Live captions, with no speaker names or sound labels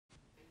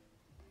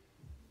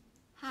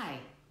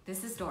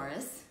This is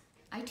Doris.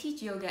 I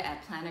teach yoga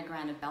at Planet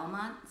Grand of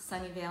Belmont,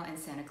 Sunnyvale, and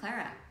Santa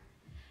Clara.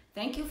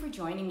 Thank you for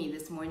joining me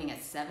this morning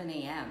at 7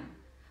 a.m.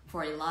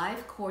 for a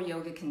live core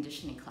yoga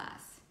conditioning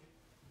class.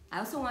 I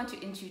also want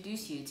to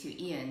introduce you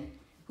to Ian,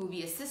 who will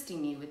be assisting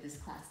me with this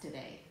class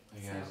today.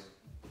 Hey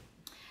guys.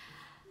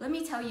 Let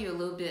me tell you a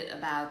little bit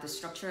about the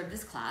structure of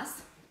this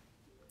class.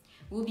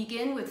 We'll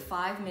begin with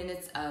 5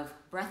 minutes of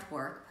breath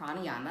work,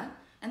 pranayama,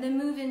 and then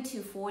move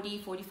into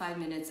 40-45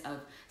 minutes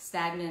of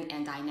stagnant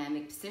and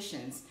dynamic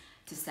positions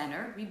to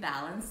center,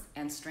 rebalance,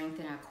 and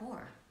strengthen our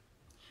core.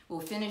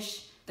 We'll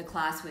finish the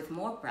class with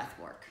more breath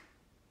work.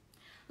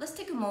 Let's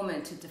take a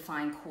moment to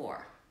define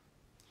core.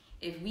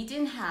 If we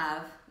didn't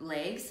have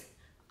legs,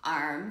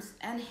 arms,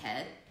 and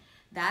head,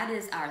 that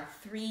is our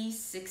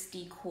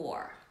 360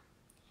 core.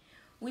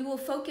 We will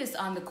focus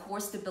on the core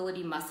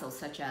stability muscles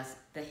such as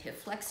the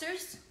hip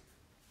flexors,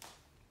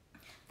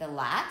 the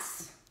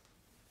lats,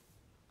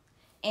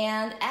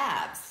 and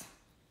abs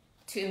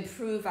to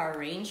improve our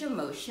range of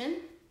motion,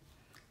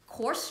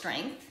 core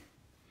strength,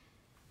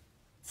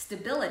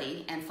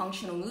 stability, and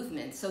functional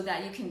movement so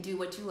that you can do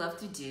what you love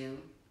to do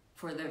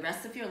for the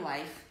rest of your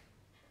life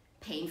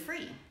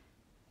pain-free.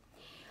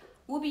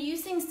 We'll be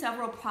using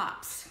several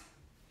props,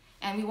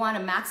 and we want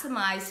to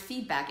maximize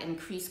feedback and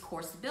increase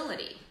core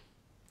stability.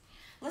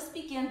 Let's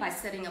begin by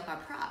setting up our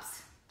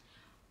props.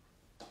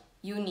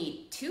 You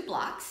need 2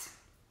 blocks,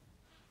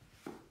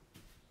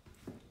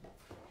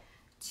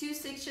 2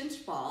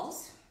 6-inch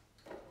balls,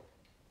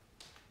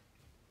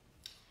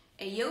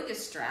 a yoga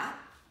strap,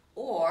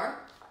 or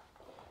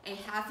a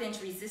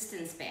 1/2-inch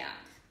resistance band.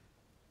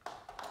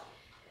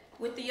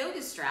 With the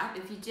yoga strap,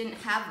 if you didn't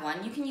have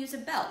one, you can use a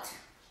belt.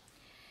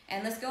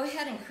 And let's go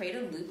ahead and create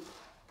a loop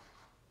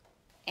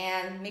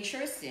and make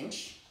sure it's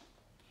cinch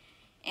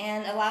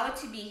and allow it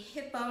to be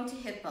hip bone to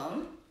hip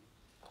bone,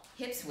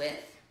 hips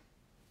width.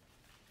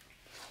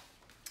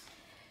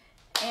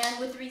 And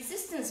with the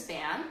resistance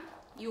band,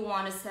 you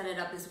want to set it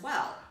up as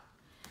well.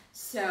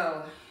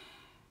 So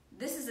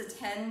this is a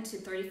 10 to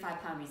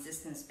 35 pound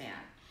resistance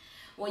band.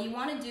 What you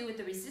want to do with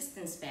the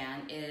resistance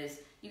band is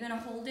you're going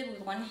to hold it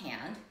with one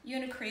hand. You're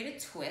going to create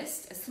a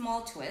twist, a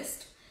small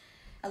twist,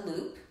 a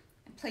loop,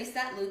 and place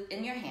that loop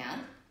in your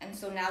hand. And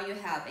so now you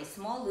have a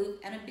small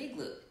loop and a big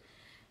loop.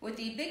 With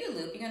the bigger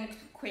loop, you're going to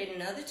create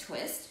another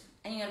twist,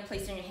 and you're going to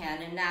place it in your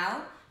hand. And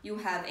now you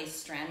have a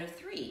strand of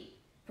 3,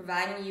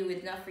 providing you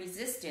with enough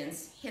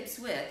resistance, hips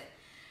width.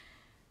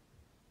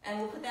 And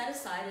we'll put that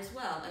aside as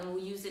well, and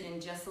we'll use it in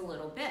just a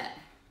little bit.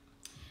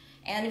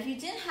 And if you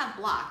didn't have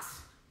blocks,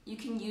 you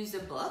can use a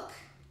book.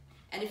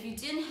 And if you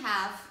didn't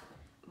have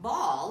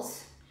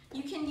balls,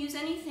 you can use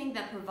anything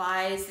that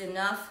provides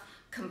enough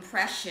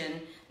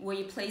compression where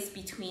you place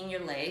between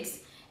your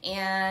legs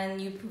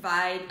and you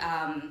provide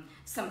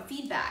some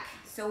feedback.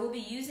 So we'll be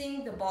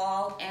using the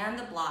ball and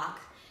the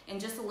block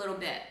in just a little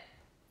bit.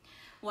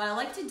 What I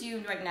like to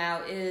do right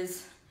now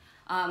is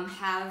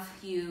have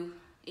you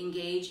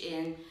engage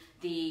in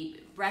the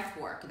breath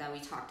work that we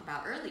talked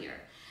about earlier.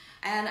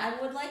 And I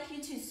would like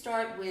you to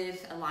start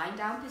with a lying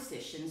down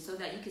position so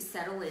that you can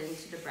settle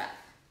into the breath.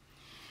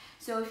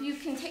 So if you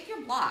can take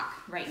your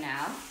block right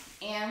now,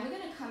 and we're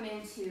going to come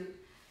into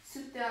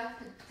Supta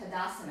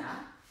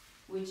Tadasana,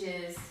 which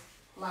is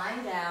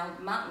lying down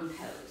mountain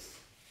pose.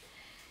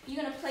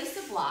 You're going to place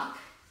the block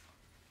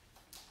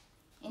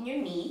in your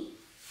knee,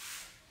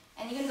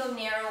 and you're going to go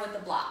narrow with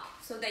the block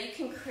so that you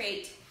can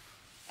create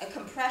a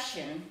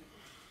compression.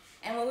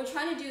 And what we're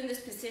trying to do in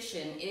this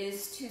position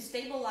is to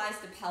stabilize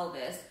the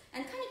pelvis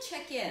and kind of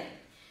check in.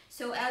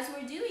 So as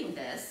we're doing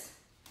this,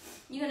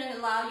 you're going to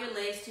allow your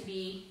legs to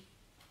be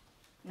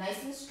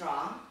nice and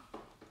strong,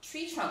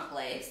 tree trunk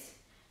legs.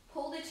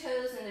 Pull the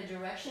toes in the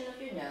direction of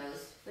your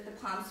nose with the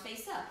palms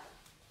face up.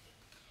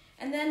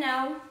 And then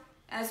now,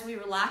 as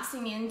we're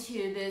relaxing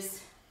into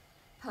this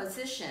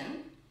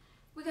position,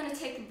 we're going to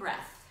take a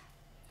breath.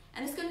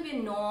 And it's going to be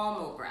a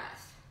normal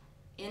breath.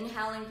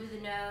 Inhaling through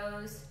the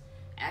nose,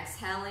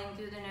 exhaling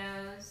through the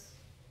nose.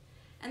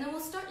 And then we'll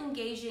start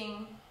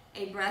engaging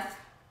a breath,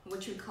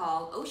 which we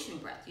call ocean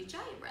breath,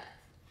 Ujjayi breath.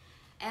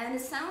 And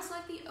it sounds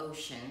like the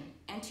ocean.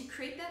 And to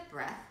create that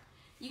breath,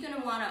 you're going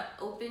to want to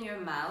open your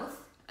mouth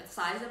the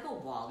size of a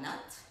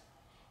walnut,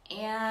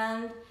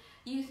 and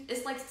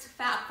it's like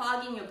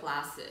fogging your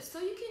glasses. So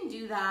you can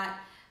do that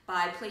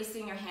by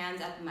placing your hands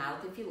at the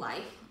mouth if you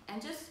like,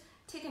 and just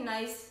take a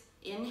nice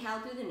inhale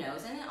through the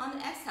nose, and then on the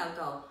exhale,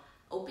 go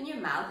open your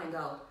mouth and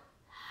go.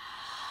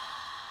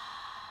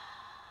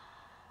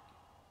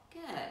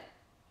 Good.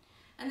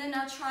 And then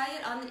now try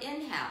it on the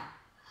inhale.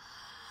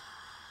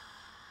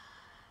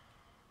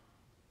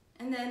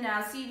 And then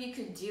now see if you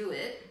could do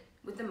it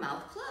with the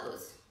mouth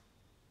closed.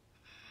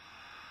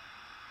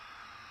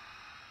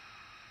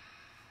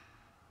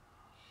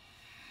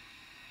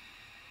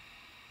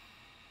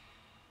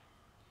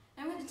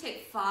 I'm going to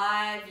take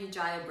 5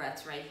 Ujjayi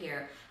breaths right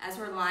here as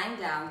we're lying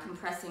down,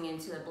 compressing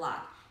into the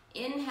block.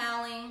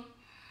 Inhaling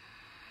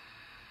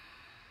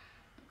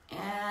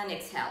and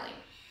exhaling.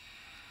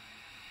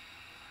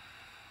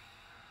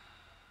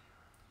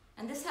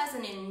 And this has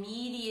an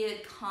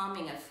immediate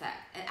calming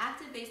effect. It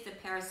activates the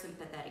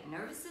parasympathetic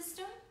nervous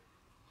system.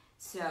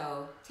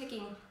 So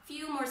taking a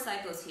few more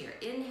cycles here.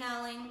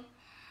 Inhaling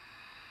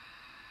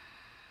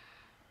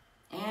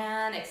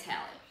and exhaling.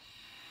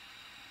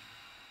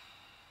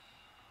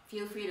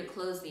 Feel free to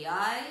close the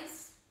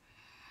eyes.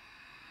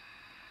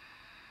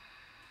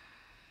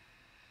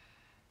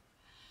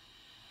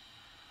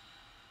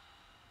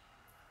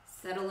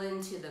 Settle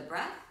into the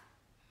breath.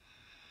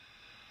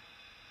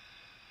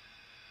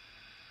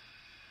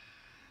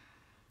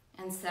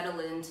 And settle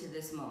into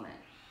this moment.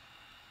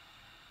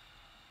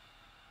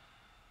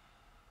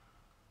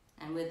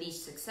 And with each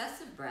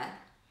successive breath,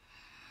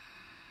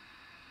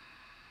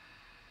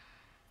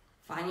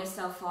 find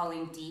yourself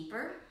falling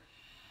deeper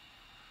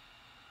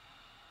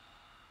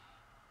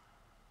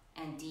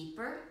and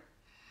deeper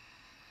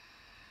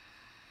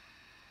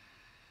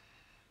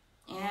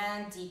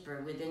and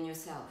deeper within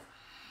yourself.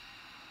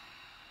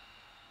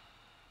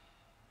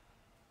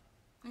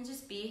 And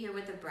just be here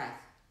with the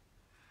breath.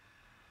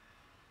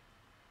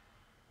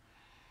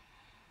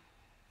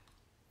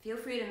 Feel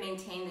free to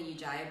maintain the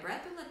Ujjayi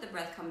breath or let the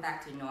breath come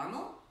back to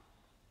normal.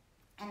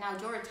 And now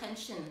draw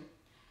attention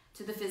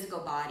to the physical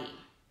body.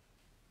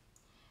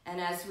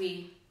 And as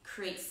we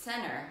create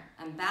center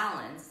and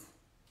balance,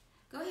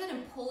 go ahead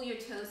and pull your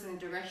toes in the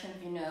direction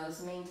of your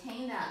nose.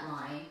 Maintain that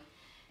line.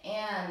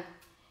 And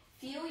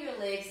feel your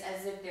legs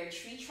as if they're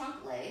tree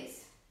trunk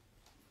legs.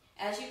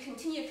 As you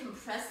continue to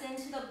compress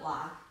into the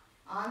block,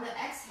 on the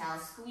exhale,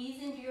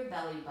 squeeze into your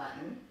belly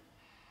button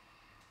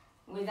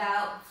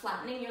without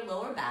flattening your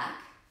lower back.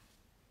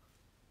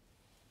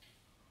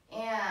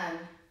 And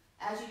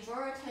as you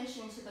draw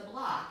attention to the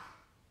block,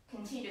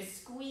 continue to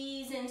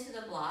squeeze into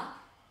the block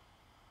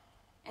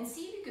and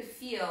see if you could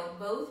feel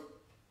both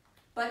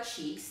butt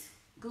cheeks,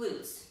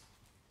 glutes,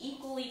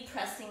 equally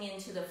pressing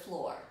into the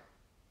floor.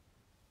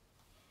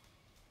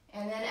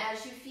 And then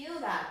as you feel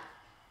that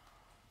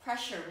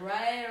pressure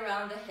right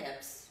around the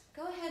hips,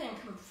 go ahead and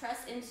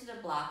compress into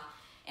the block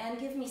and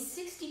give me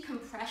 60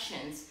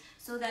 compressions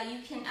so that you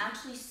can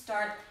actually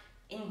start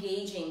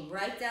engaging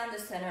right down the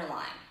center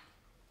line.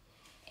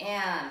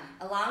 And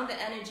allowing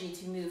the energy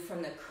to move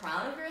from the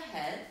crown of your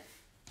head,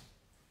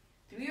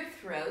 through your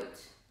throat,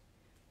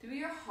 through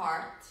your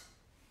heart,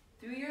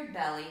 through your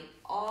belly,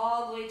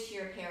 all the way to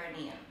your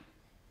perineum.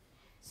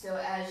 So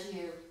as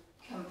you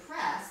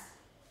compress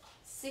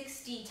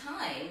 60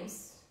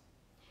 times,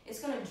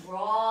 it's going to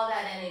draw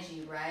that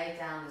energy right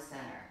down the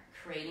center,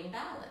 creating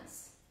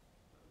balance.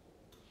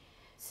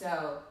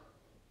 So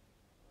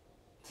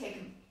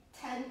take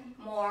 10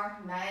 more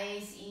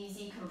nice,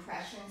 easy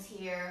compressions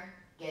here.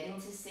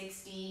 Getting to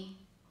 60.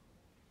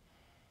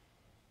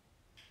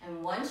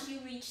 And once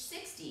you reach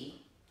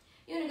 60,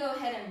 you're going to go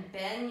ahead and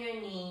bend your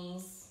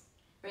knees,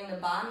 bring the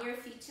bottom of your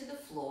feet to the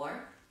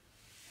floor,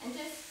 and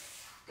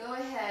just go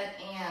ahead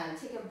and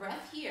take a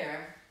breath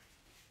here,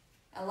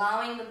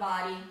 allowing the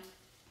body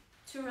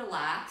to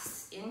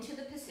relax into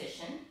the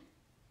position.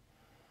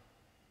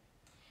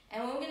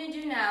 And what we're going to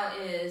do now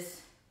is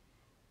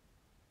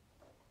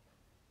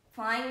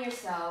find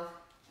yourself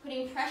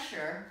putting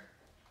pressure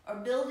or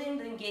building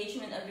the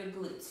engagement of your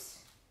glutes.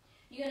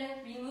 You're going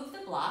to remove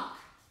the block,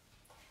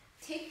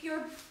 take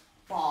your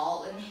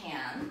ball in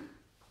hand,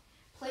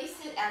 place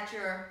it at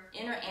your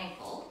inner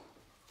ankle,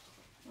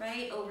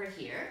 right over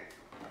here.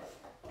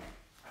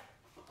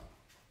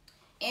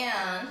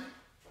 And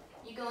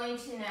you're going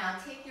to now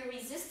take your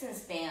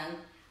resistance band,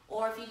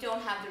 or if you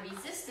don't have the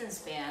resistance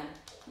band,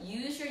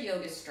 use your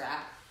yoga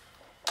strap.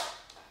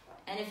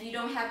 And if you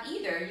don't have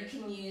either, you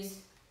can use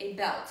a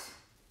belt.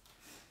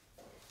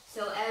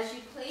 So as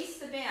you place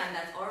the band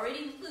that's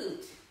already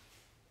looped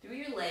through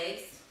your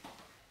legs,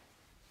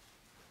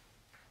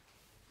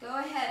 go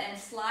ahead and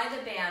slide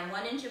the band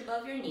 1 inch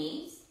above your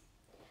knees.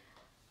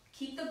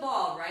 Keep the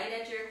ball right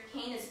at your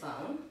canis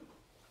bone,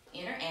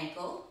 inner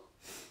ankle.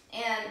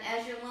 And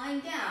as you're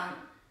lying down,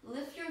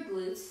 lift your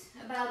glutes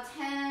about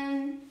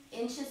 10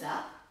 inches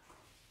up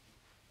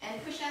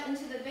and push out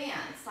into the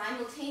band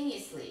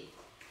simultaneously.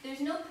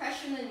 There's no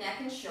pressure in the neck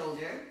and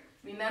shoulder.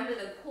 Remember,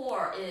 the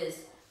core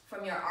is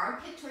from your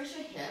armpit towards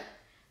your hip.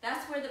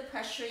 That's where the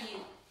pressure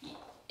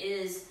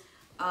is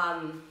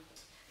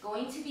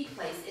going to be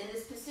placed in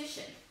this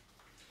position.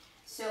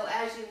 So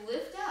as you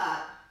lift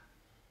up,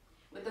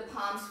 with the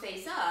palms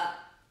face up,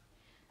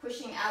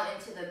 pushing out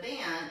into the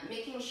band,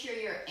 making sure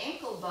your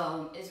ankle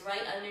bone is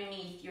right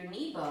underneath your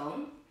knee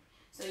bone.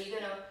 So you're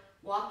going to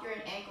walk your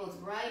ankles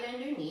right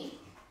underneath.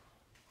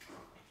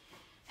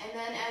 And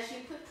then as you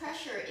put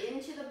pressure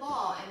into the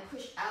ball and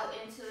push out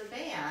into the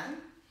band,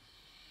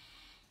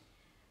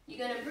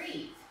 you're going to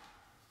breathe.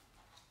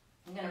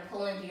 You're going to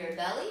pull into your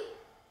belly.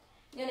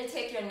 You're going to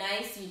take your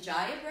nice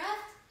Ujjayi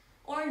breath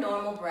or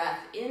normal breath.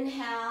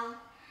 Inhale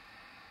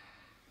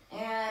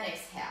and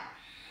exhale.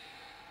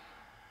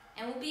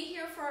 And we'll be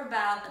here for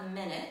about a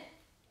minute,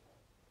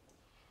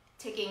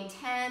 taking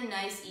 10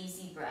 nice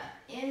easy breaths.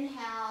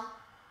 Inhale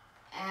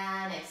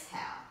and exhale.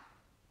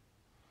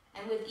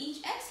 And with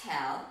each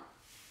exhale,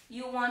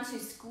 you want to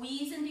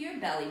squeeze into your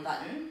belly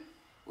button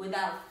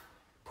without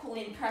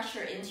pulling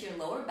pressure into your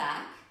lower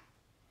back.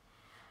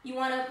 You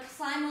want to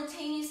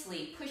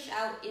simultaneously push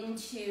out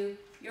into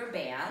your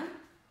band.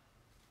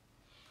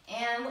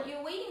 And what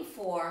you're waiting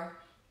for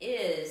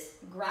is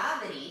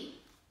gravity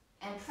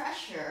and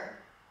pressure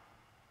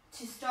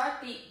to start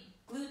the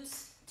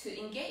glutes to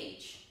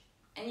engage.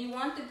 And you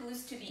want the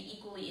glutes to be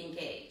equally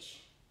engaged.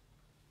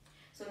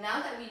 So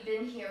now that we've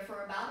been here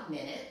for about a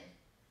minute,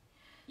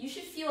 you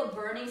should feel a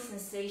burning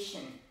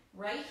sensation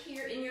right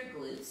here in your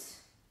glutes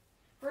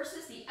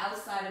versus the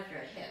outside of your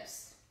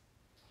hips.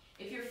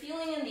 If you're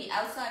feeling in the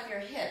outside of your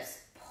hips,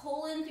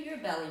 pull in through your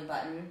belly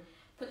button,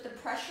 put the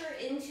pressure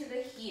into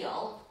the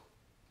heel,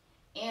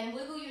 and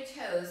wiggle your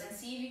toes and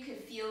see if you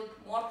could feel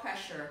more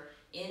pressure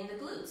in the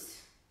glutes.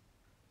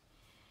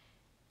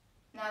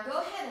 Now go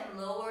ahead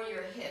and lower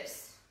your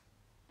hips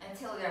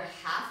until they're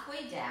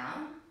halfway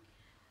down.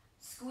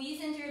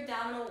 Squeeze into your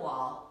abdominal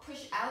wall,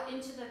 push out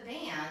into the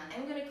band,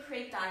 and we're going to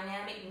create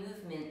dynamic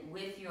movement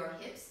with your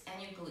hips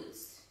and your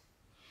glutes.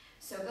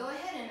 So go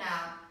ahead and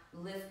now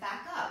lift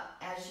back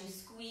up as you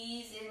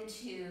squeeze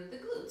into the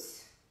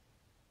glutes.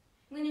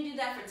 I'm going to do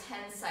that for 10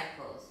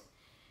 cycles.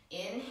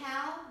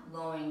 Inhale,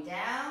 lowering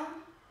down.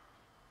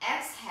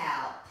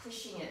 Exhale,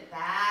 pushing it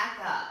back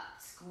up,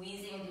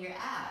 squeezing into your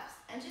abs.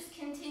 And just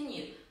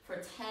continue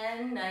for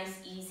 10 nice,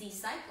 easy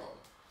cycles.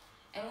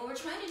 And what we're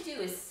trying to do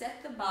is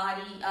set the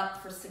body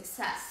up for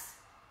success.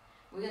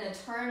 We're going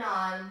to turn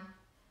on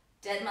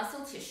dead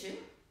muscle tissue,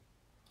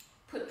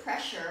 put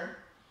pressure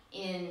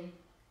in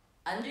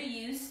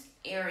underused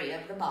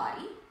area of the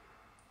body,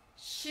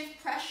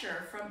 shift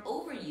pressure from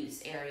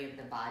overused area of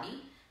the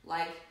body,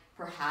 like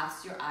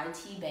perhaps your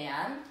IT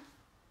band,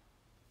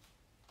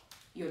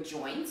 your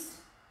joints,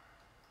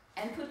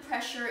 and put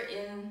pressure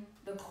in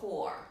the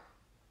core.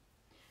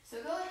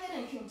 So go ahead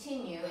and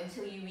continue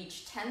until you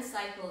reach 10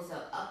 cycles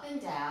of up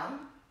and down,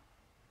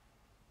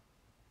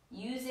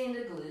 using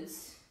the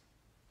glutes,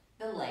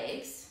 the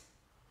legs,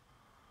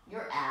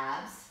 your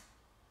abs,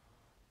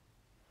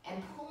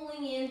 and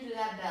pulling in through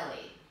that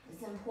belly.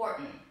 It's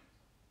important.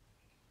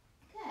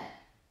 Good.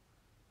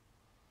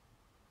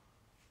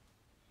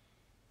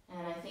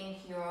 And I think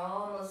you're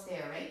almost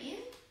there, right, Ian?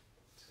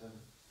 10.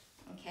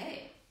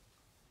 Okay.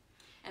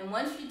 And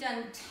once you've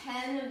done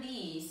 10 of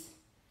these,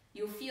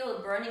 you'll feel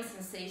a burning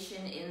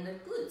sensation in the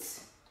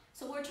glutes.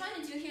 So what we're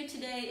trying to do here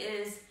today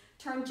is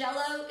turn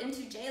Jello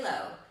into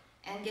J-Lo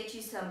and get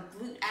you some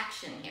glute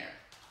action here.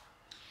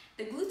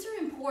 The glutes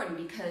are important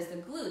because the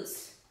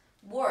glutes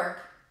work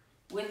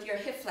with your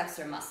hip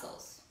flexor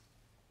muscles.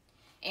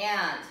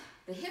 And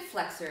the hip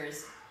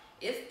flexors,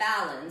 if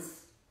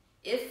balanced,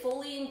 if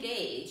fully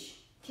engaged,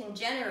 can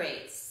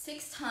generate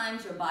 6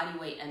 times your body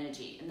weight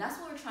energy. And that's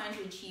what we're trying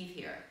to achieve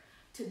here,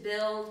 to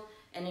build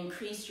and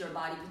increase your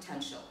body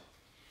potential.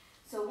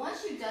 So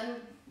once you're done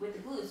with the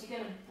glutes, you're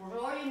going to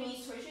draw your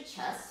knees towards your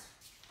chest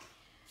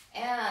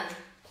and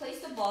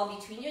place the ball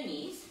between your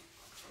knees.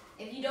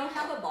 If you don't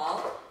have a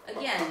ball,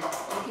 again,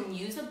 you can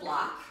use a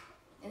block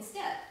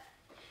instead.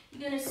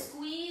 You're going to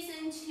squeeze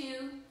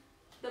into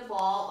the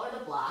ball or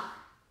the block,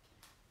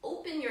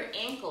 open your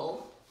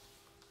ankle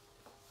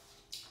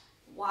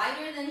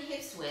wider than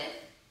hips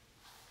width,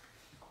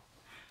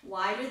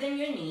 wider than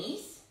your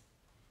knees,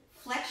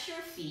 flex your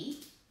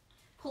feet,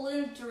 pull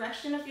in the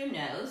direction of your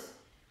nose,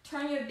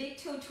 turn your big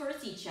toe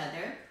towards each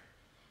other,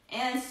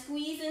 and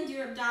squeeze into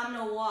your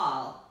abdominal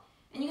wall.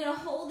 And you're going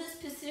to hold this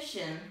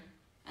position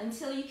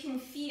until you can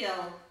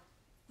feel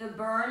the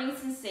burning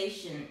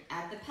sensation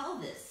at the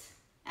pelvis,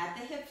 at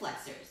the hip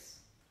flexors.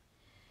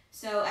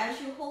 So as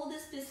you hold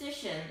this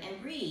position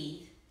and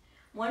breathe,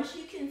 once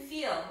you can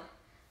feel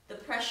the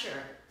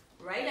pressure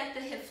right at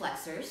the hip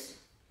flexors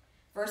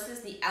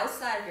versus the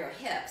outside of your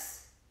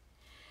hips,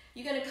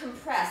 you're going to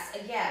compress,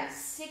 again,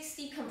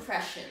 60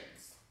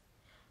 compressions.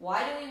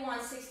 Why do we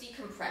want 60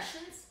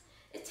 compressions?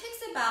 It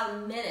takes about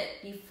a minute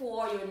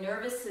before your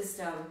nervous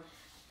system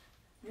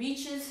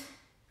reaches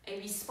a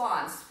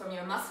response from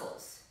your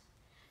muscles.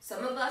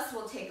 Some of us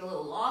will take a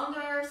little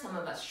longer, some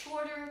of us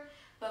shorter,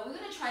 but we're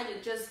going to try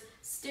to just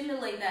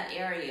stimulate that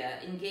area,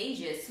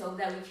 engage it so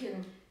that we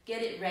can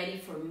get it ready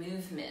for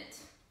movement,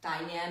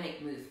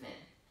 dynamic movement.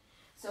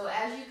 So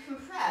as you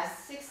compress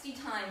 60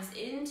 times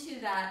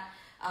into that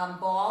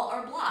ball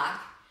or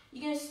block,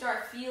 you're going to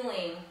start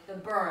feeling the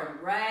burn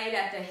right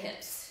at the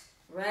hips,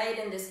 right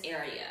in this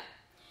area.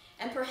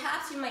 And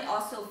perhaps you might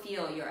also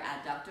feel your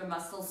adductor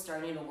muscles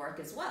starting to work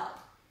as well.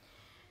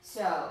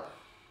 So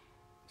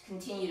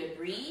continue to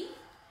breathe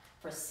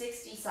for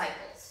 60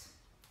 cycles.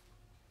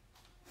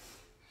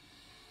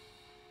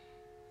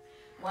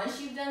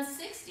 Once you've done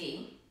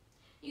 60,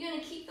 you're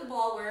going to keep the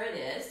ball where it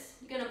is.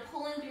 You're going to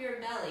pull into your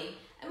belly,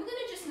 and we're going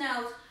to just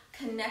now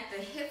connect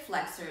the hip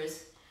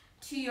flexors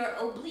to your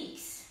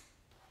obliques.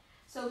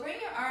 So bring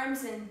your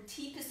arms in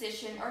T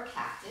position or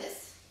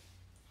cactus.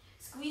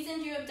 Squeeze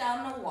into your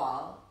abdominal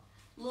wall.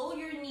 Lower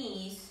your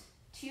knees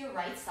to your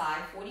right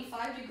side,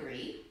 45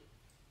 degree.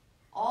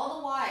 All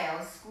the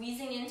while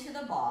squeezing into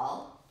the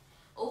ball.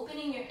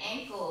 Opening your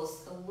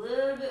ankles a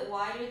little bit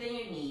wider than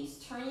your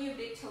knees. Turn your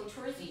big toe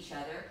towards each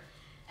other.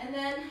 And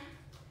then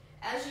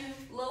as you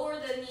lower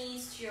the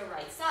knees to your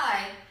right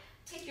side,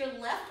 take your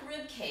left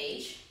rib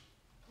cage,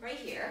 right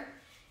here,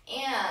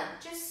 and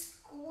just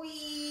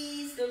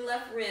squeeze the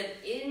left rib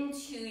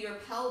into your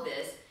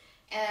pelvis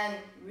and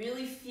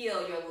really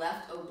feel your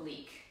left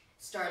oblique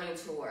starting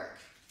to work.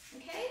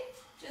 Okay?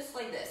 Just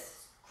like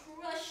this,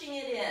 crushing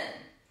it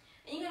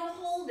in. And you're gonna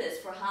hold this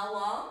for how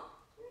long?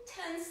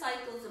 10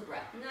 cycles of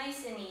breath,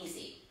 nice and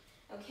easy.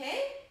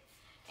 Okay?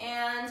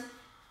 And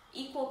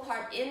equal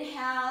part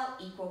inhale,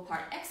 equal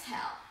part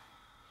exhale.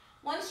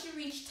 Once you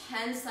reach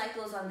 10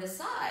 cycles on this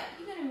side,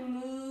 you're gonna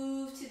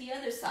move to the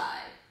other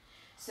side.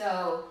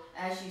 So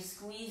as you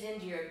squeeze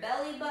into your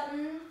belly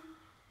button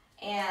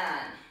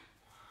and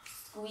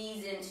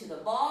squeeze into the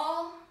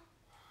ball,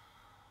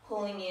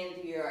 pulling in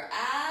through your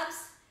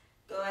abs,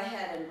 go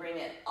ahead and bring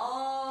it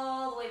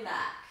all the way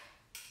back.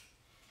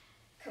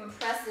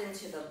 Compress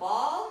into the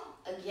ball.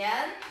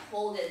 Again,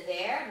 hold it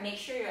there. Make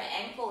sure your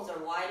ankles are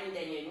wider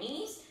than your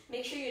knees.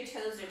 Make sure your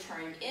toes are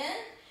turned in.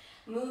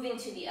 Moving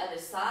to the other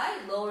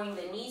side, lowering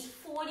the knees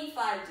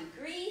 45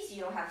 degrees.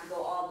 You don't have to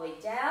go all the way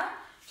down.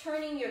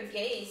 Turning your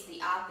gaze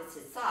the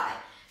opposite side.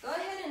 Go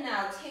ahead and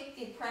now take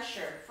the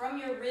pressure from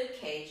your rib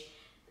cage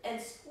and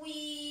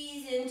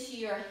squeeze into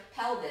your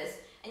pelvis.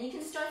 And you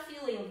can start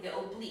feeling the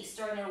oblique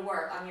starting to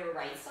work on your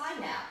right side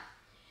now.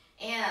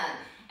 And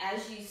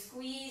as you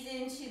squeeze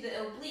into the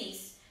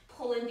obliques,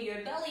 pull into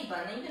your belly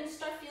button, you're going to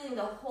start feeling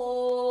the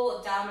whole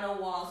abdominal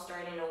wall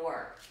starting to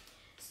work.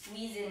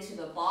 Squeeze into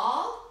the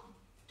ball.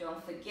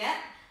 Don't forget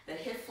the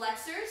hip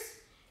flexors.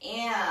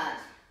 And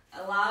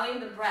allowing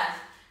the breath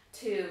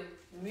to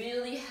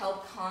really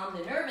help calm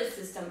the nervous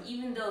system,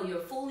 even though you're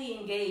fully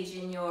engaged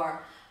in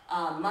your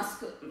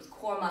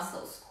core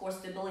muscles, core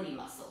stability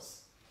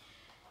muscles.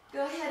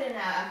 Go ahead and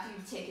now, after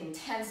you've taken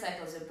 10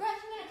 cycles of breath,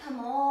 you're going to come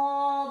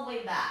all the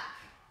way back.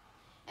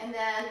 And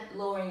then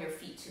lowering your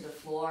feet to the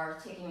floor,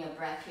 taking a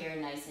breath here,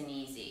 nice and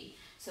easy.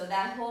 So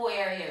that whole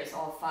area is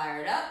all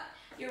fired up.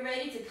 You're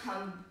ready to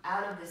come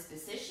out of this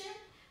position.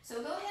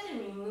 So go ahead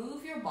and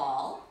remove your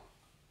ball.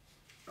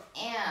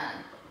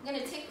 And I'm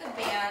going to take the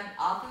band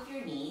off of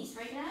your knees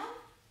right now.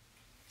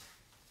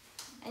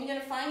 And you're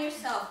going to find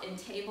yourself in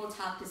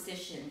tabletop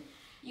position.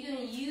 You're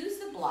going to use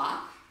the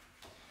block.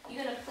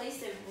 You're going to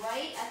place it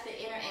right at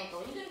the inner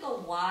ankle. You're going to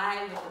go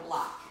wide with the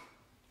block.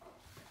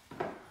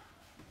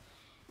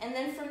 And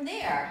then from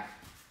there,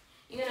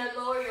 you're going to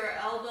lower your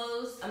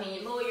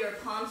lower your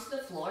palms to the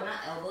floor, not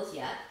elbows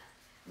yet.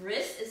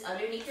 Wrist is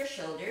underneath your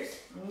shoulders.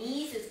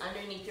 Knees is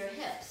underneath your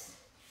hips.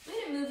 We're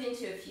going to move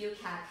into a few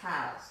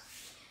cat-cows.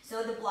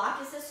 So the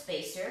block is a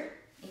spacer.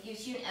 It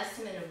gives you an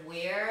estimate of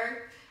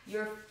where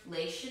your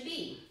legs should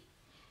be.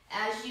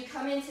 As you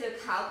come into a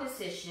cow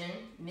position,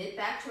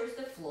 mid-back towards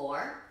the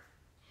floor,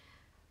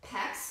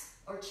 pecs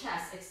or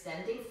chest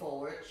extending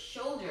forward,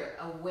 shoulder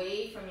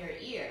away from your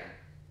ear,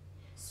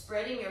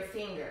 spreading your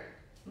finger,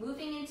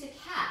 moving into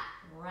cat,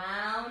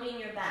 rounding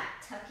your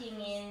back, tucking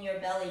in your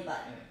belly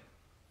button.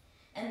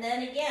 And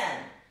then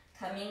again,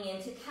 coming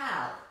into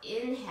cow,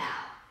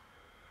 inhale,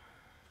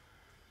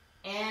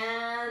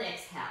 and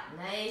exhale,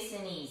 nice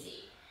and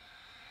easy.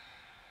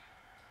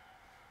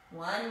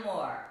 One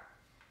more.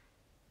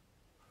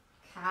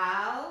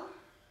 Cow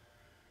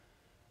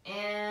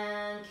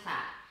and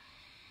cat.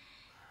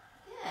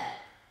 Good.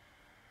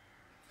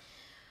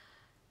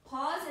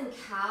 Pause in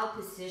cow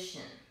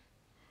position.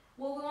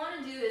 What we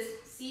want to do is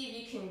see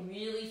if you can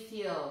really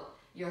feel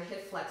your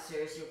hip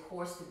flexors, your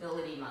core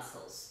stability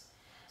muscles.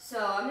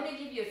 So I'm going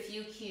to give you a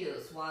few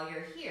cues while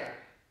you're here.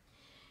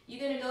 You're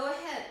going to go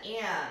ahead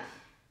and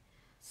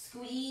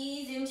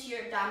squeeze into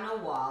your abdominal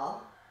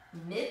wall,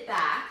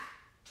 mid-back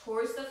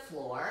towards the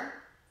floor,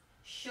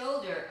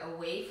 shoulder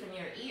away from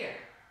your ear.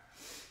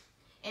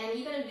 And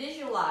you're going to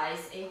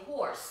visualize a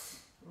horse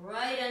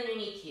right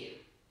underneath you.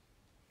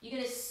 You're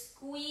going to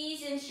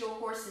squeeze into your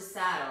horse's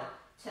saddle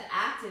to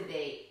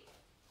activate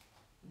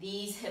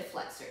these hip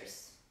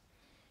flexors.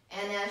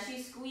 And as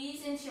you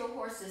squeeze into your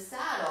horse's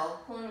saddle,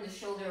 pulling the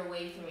shoulder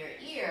away from your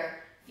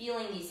ear,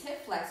 feeling these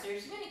hip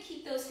flexors, you're going to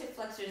keep those hip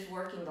flexors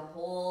working the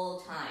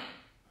whole time.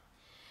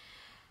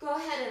 Go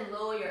ahead and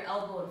lower your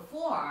elbow and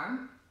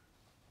forearm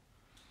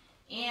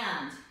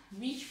and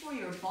reach for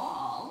your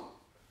ball.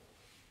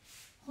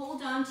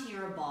 Hold on to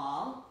your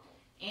ball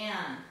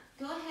and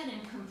go ahead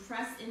and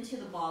compress into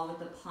the ball with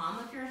the palm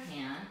of your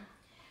hand.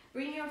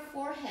 Bring your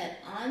forehead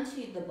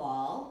onto the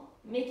ball,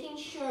 making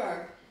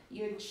sure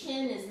your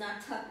chin is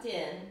not tucked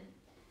in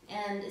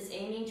and is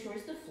aiming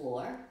towards the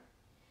floor.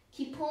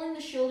 Keep pulling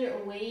the shoulder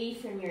away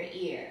from your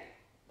ear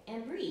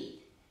and breathe.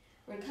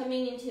 We're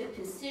coming into a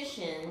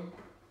position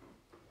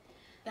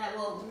that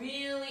will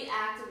really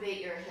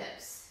activate your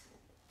hips.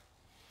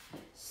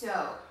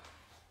 So,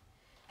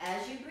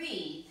 as you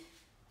breathe,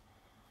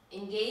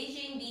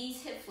 engaging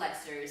these hip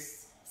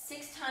flexors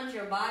 6 times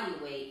your body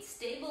weight,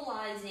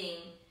 stabilizing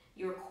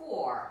your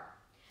core,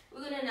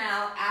 we're going to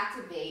now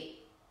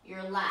activate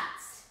your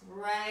lats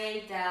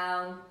right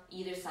down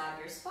either side of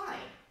your spine.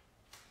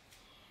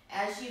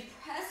 As you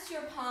press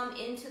your palm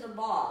into the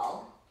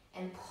ball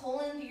and pull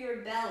into your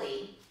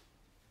belly,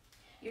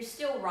 you're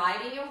still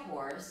riding your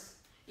horse.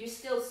 You're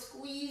still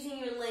squeezing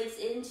your legs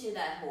into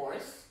that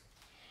horse.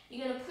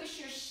 You're going to push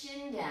your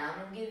shin down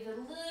and give a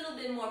little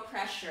bit more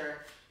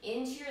pressure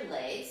into your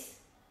legs.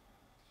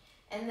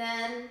 And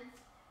then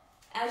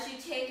as you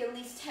take at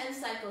least 10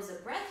 cycles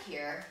of breath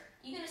here,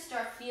 you're going to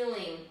start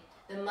feeling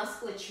the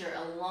musculature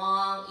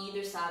along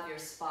either side of your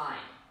spine.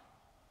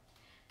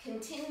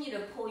 Continue to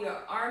pull your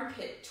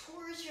armpit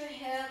towards your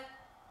hip.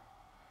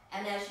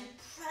 And as you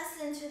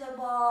press into the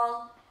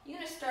ball, you're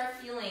going to start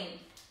feeling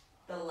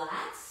the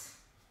lats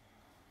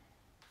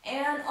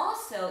and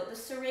also the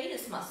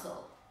serratus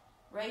muscle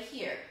right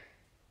here.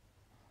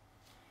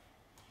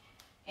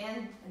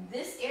 And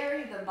this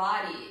area of the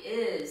body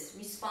is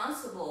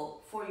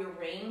responsible for your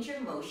range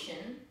of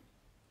motion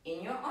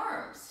in your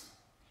arms.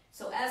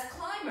 So as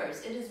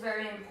climbers, it is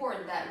very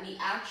important that we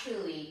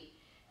actually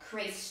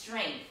create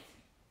strength,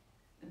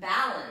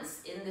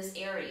 balance in this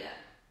area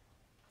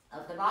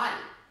of the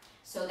body,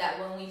 so that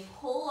when we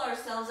pull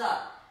ourselves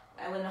up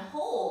and when we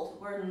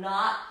hold, we're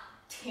not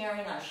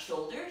tearing our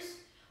shoulders.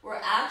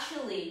 We're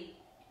actually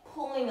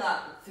pulling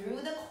up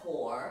through the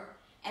core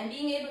and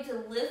being able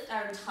to lift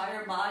our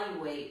entire body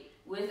weight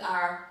with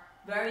our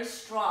very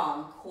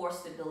strong core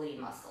stability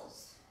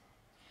muscles.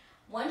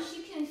 Once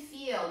you can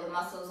feel the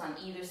muscles on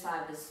either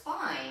side of the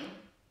spine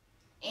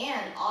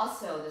and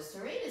also the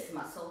serratus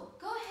muscle,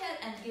 go ahead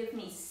and give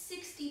me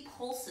 60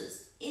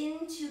 pulses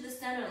into the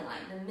center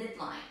line, the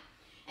midline.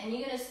 And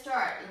you're going to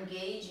start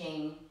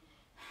engaging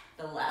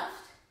the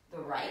left, the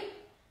right,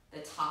 the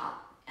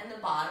top, and the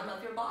bottom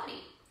of your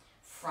body,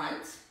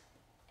 front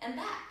and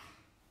back.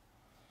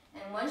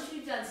 And once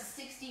you've done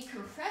 60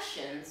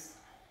 compressions,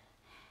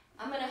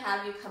 I'm going to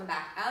have you come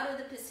back out of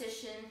the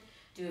position,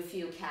 do a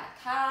few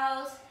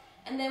cat-cows,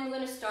 and then we're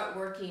going to start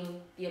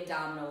working the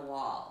abdominal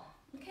wall,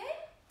 okay?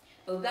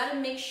 But we've got to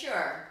make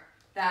sure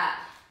that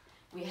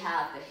we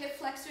have the hip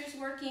flexors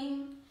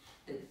working,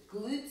 the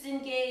glutes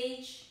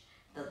engaged,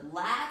 the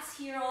lats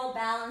here all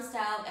balanced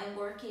out and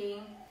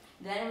working.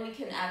 Then we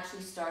can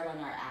actually start on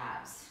our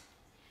abs.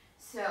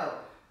 So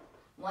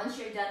once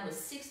you're done with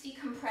 60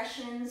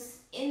 compressions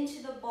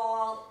into the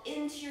ball,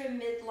 into your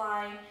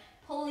midline,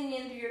 pulling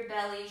into your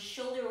belly,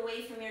 shoulder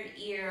away from your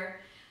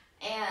ear,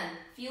 and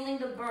feeling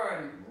the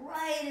burn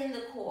right in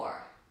the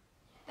core.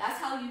 That's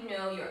how you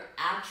know you're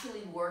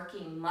actually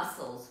working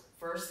muscles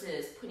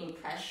versus putting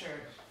pressure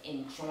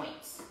in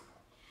joints.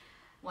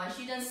 Once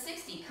you've done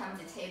 60, come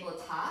to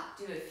tabletop,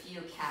 do a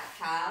few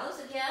cat-cows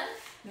again,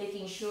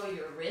 making sure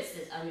your wrist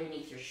is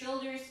underneath your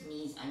shoulders,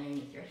 knees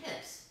underneath your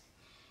hips.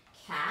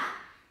 Cat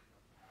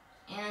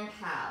and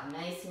cow,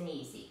 nice and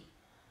easy.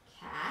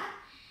 Cat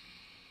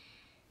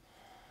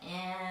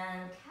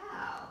and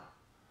cow.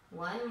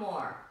 One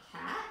more,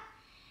 cat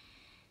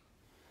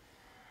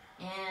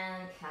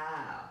and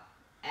cow.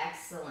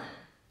 Excellent.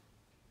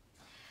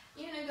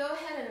 You're going to go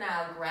ahead and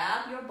now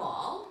grab your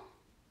ball,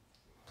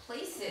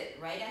 place it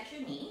right at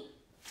your knee,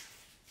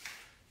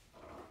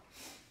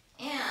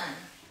 and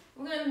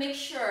we're going to make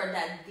sure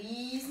that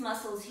these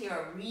muscles here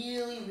are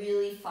really,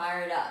 really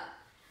fired up.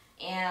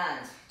 And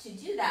to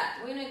do that,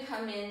 we're going to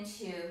come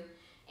into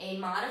a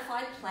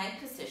modified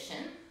plank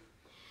position.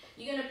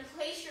 You're going to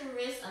place your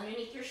wrists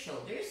underneath your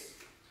shoulders.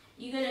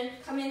 You're going to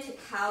come into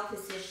cow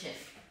position.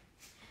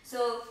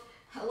 So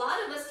a lot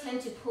of us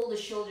tend to pull the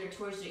shoulder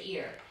towards the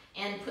ear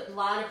and put a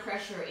lot of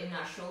pressure in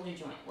our shoulder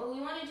joint. What we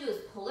want to do is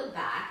pull it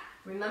back.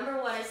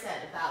 Remember what I said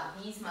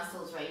about these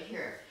muscles right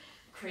here,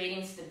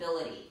 creating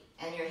stability,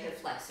 and your hip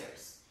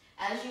flexors.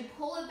 As you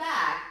pull it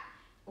back,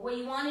 what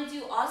you want to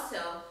do also,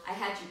 I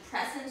had you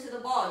press into the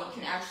ball. You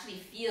can actually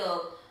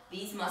feel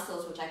these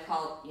muscles, which I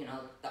call,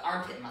 the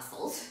armpit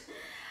muscles.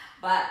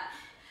 But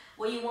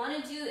what you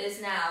want to do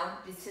is now,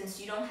 since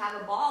you don't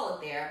have a ball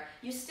up there,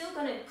 you're still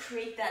going to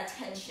create that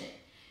tension.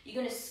 You're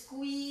going to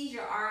squeeze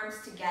your arms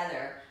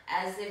together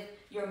as if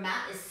your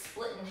mat is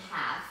split in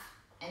half,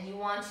 and you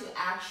want to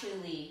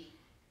actually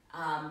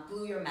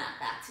glue your mat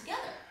back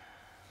together.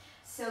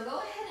 So go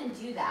ahead and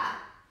do that.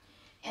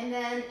 And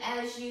then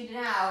as you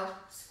now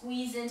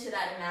squeeze into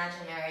that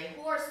imaginary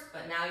horse,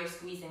 but now you're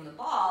squeezing the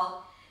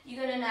ball,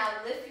 you're going to now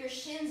lift your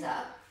shins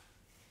up,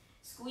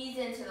 squeeze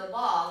into the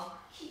ball,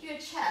 keep your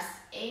chest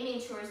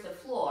aiming towards the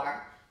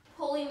floor,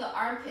 pulling the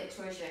armpit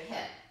towards your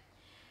hip.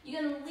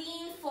 You're going to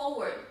lean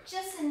forward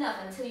just enough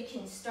until you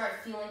can start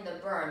feeling the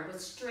burn with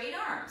straight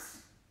arms.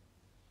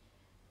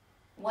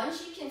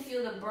 Once you can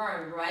feel the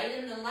burn right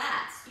in the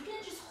lats, you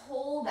can just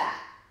hold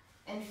that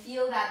and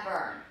feel that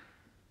burn.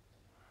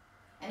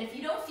 And if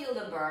you don't feel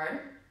the burn,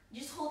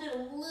 just hold it a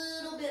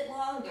little bit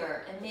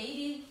longer and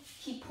maybe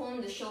keep pulling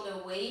the shoulder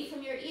away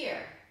from your ear.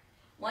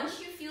 Once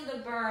you feel the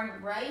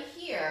burn right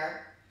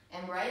here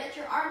and right at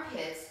your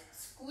armpits,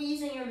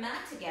 squeezing your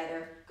mat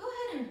together, go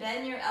ahead and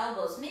bend your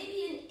elbows,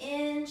 maybe an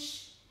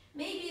inch,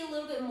 maybe a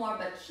little bit more,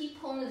 but keep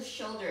pulling the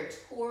shoulder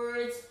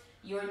towards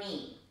your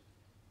knee,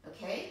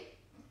 okay?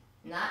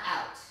 Not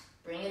out.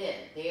 Bring it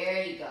in.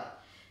 There you go.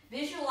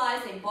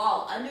 Visualize a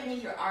ball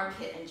underneath your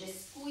armpit and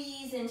just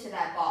squeeze into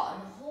that ball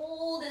and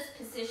hold this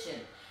position.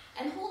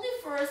 And hold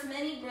it for as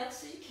many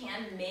breaths as you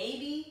can.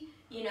 Maybe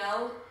You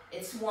know,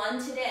 it's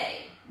 1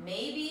 today.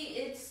 Maybe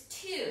it's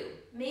 2.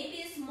 Maybe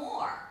it's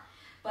more.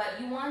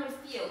 But you want to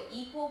feel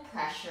equal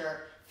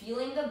pressure,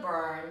 feeling the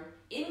burn,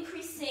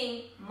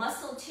 increasing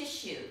muscle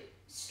tissue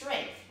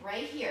strength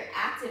right here,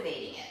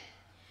 activating it.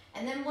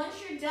 And then once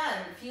you're done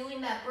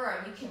feeling that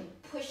burn, you can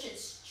push it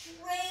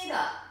straight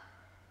up.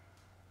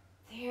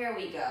 There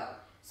we go.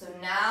 So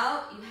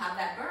now you have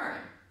that burn.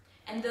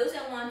 And those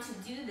that want to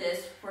do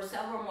this for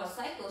several more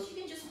cycles, you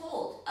can just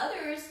hold.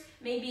 Others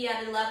may be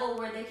at a level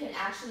where they can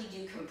actually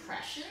do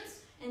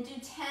compressions and do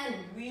 10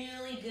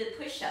 really good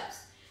push-ups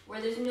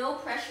where there's no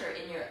pressure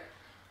in your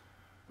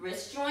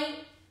wrist joint,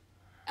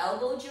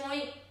 elbow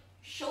joint,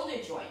 shoulder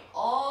joint.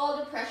 All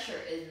the pressure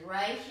is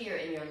right here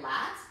in your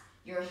lats,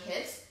 your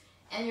hips,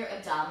 and your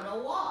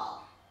abdominal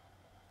wall.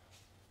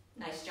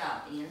 Nice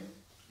job, Ian.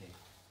 Okay.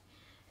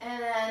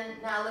 And then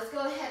now let's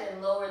go ahead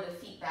and lower the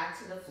feet back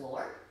to the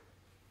floor.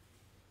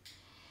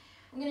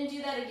 I'm going to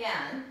do that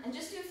again and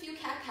just do a few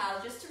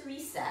cat-cows just to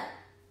reset.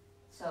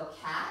 So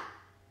cat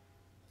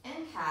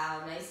and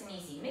cow, nice and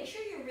easy. Make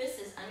sure your wrist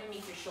is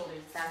underneath your shoulders.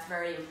 That's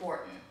very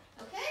important,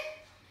 okay?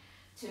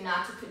 To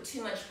not to put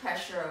too much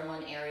pressure on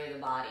one area of the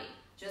body.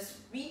 Just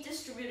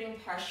redistributing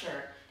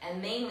pressure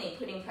and mainly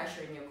putting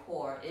pressure in your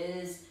core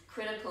is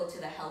critical to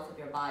the health of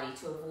your body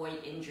to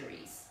avoid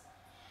injuries.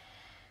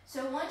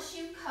 So once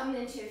you've come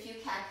into a few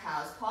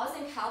cat-cows, pause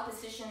in cow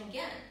position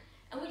again.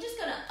 And we're just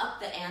going to up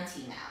the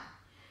ante now.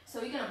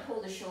 So you're going to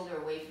pull the shoulder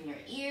away from your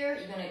ear.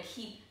 You're going to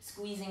keep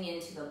squeezing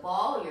into the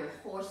ball, your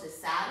horse's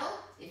saddle.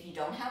 If you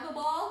don't have a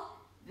ball,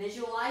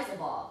 visualize a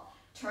ball.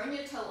 Turn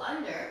your toe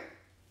under.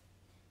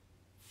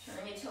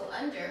 Turn your toe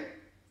under.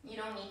 You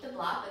don't need the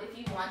block, but if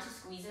you want to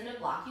squeeze in the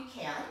block, you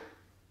can.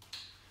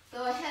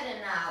 Go ahead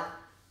and now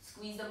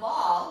squeeze the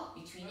ball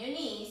between your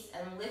knees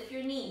and lift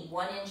your knee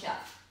 1 inch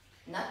up.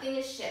 Nothing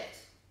is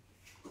shift.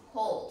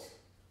 Hold.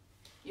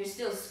 You're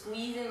still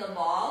squeezing the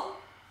ball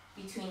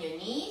between your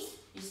knees.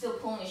 You're still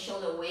pulling your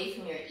shoulder away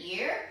from your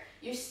ear.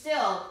 You're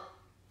still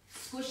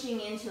squishing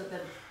into the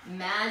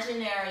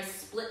imaginary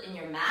split in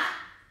your mat.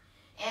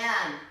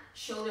 And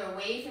shoulder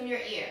away from your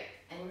ear.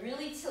 And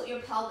really tilt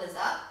your pelvis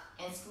up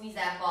and squeeze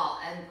that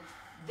ball. And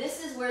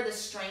this is where the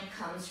strength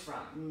comes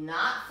from.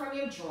 Not from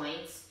your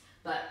joints,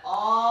 but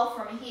all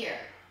from here.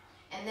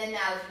 And then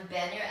now if you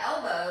bend your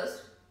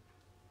elbows,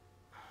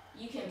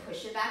 you can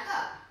push it back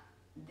up.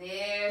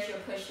 There's your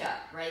push-up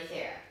right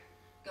there.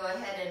 Go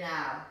ahead and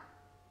now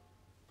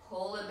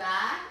pull it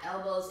back,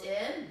 elbows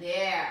in,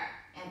 there,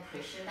 and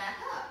push it back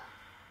up.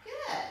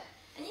 Good.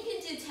 And you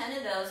can do 10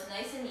 of those,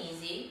 nice and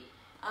easy.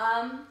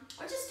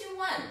 Or just do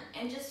 1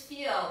 and just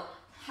feel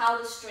how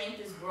the strength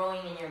is growing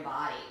in your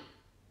body.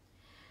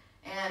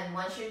 And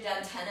once you're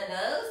done 10 of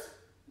those,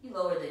 you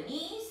lower the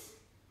knees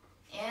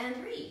and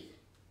breathe.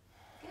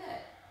 Good.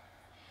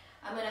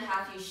 I'm going to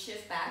have you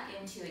shift back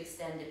into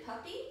extended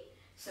puppy.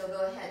 So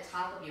go ahead,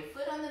 top of your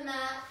foot on the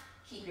mat.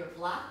 Keep your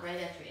block right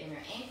at your inner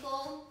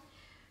ankle.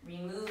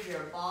 Remove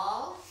your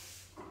ball.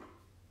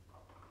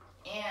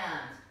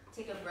 And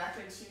take a breath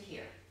or 2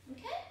 here.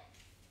 Okay?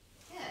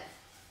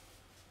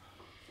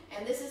 Good.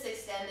 And this is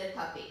extended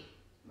puppy,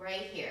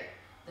 right here.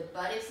 The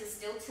buttocks is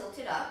still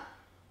tilted up.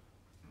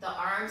 The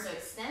arms are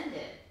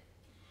extended.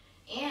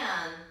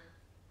 And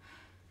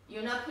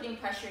you're not putting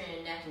pressure in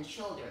your neck and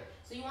shoulder.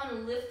 So you want to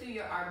lift through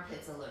your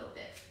armpits a little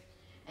bit.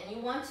 And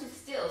you want to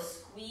still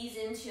squeeze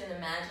into an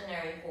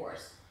imaginary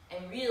horse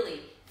and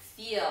really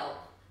feel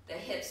the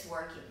hips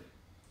working.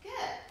 Good.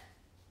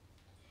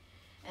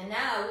 And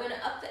now we're going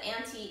to up the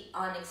ante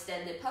on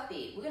extended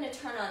puppy. We're going to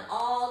turn on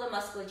all the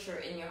musculature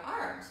in your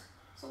arms.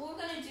 So what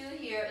we're going to do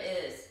here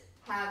is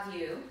have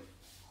you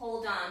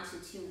hold on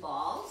to 2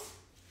 balls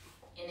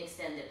in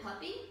extended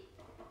puppy.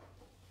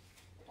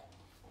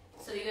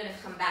 So you're going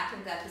to come back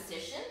into that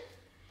position.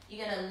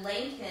 You're going to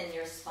lengthen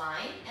your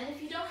spine. And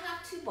if you don't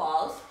have 2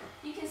 balls,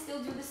 you can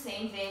still do the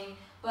same thing.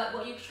 But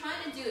what you're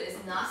trying to do is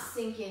not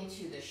sink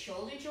into the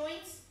shoulder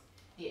joints,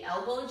 the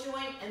elbow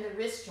joint, and the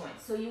wrist joint.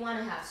 So you want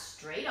to have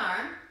straight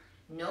arm,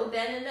 no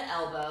bend in the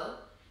elbow.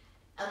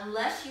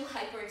 Unless you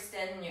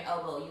hyperextend in your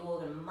elbow, you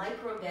will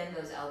micro bend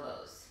those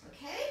elbows.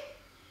 Okay?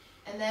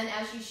 And then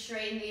as you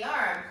straighten the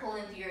arm, pull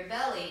into your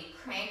belly,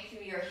 crank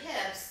through your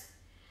hips,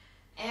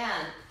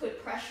 and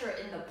put pressure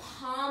in the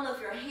palm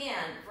of your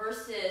hand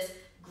versus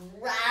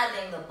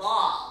grabbing the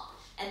ball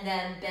and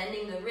then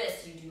bending the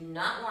wrist. You do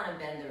not want to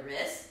bend the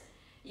wrist.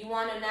 You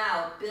want to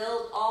now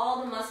build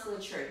all the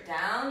musculature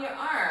down your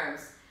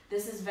arms.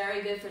 This is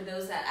very good for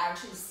those that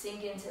actually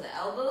sink into the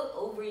elbow,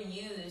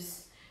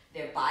 overuse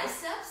their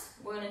biceps.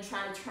 We're going to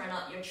try to turn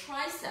up your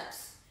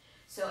triceps.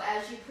 So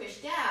as you push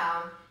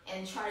down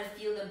and try to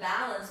feel the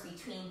balance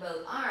between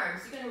both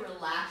arms, you're going to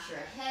relax your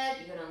head,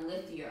 you're going to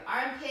lift your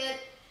armpit,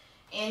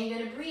 and you're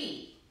going to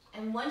breathe.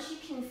 And once you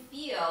can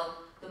feel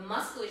the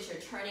musculature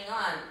turning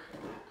on,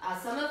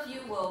 some of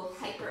you will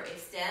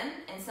hyperextend,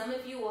 and some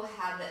of you will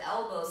have the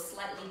elbows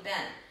slightly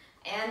bent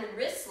and the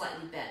wrist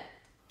slightly bent.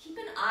 Keep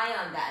an eye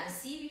on that and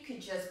see if you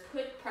could just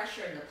put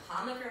pressure in the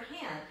palm of your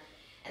hand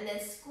and then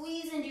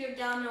squeeze into your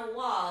abdominal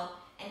wall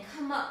and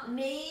come up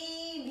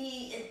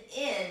maybe an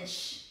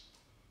inch,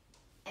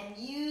 and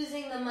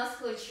using the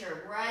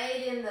musculature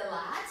right in the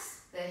lats,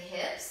 the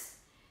hips,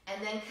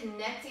 and then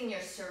connecting your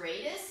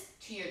serratus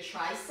to your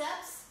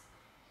triceps,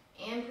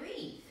 and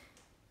breathe.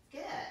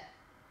 Good.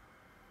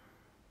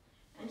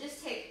 And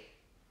just take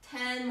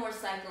 10 more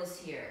cycles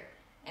here.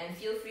 And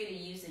feel free to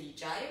use the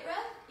Ujjayi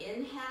breath.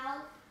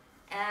 Inhale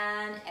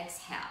and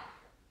exhale.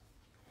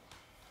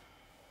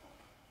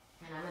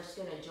 And I'm just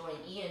going to join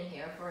Ian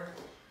here for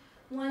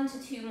 1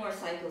 to 2 more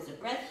cycles of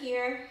breath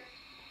here.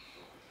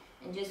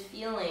 And just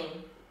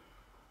feeling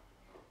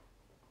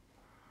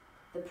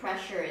the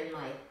pressure in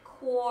my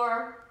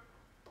core.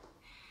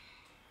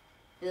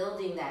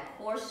 Building that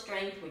core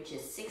strength, which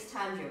is 6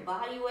 times your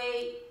body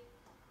weight.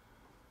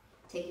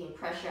 Taking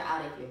pressure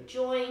out of your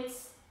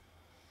joints.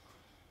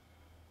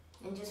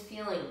 And just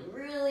feeling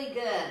really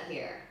good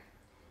here.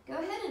 Go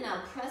ahead and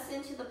now press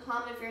into the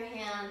palm of your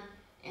hand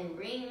and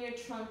bring your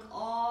trunk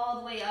all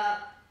the way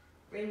up.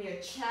 Bring your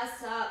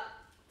chest up,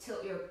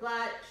 tilt your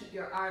butt, keep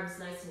your arms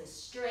nice and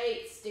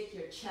straight. Stick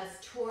your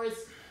chest towards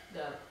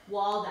the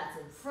wall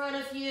that's in front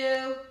of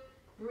you.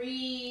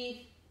 Breathe.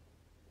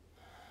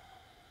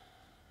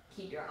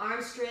 Keep your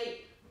arms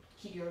straight.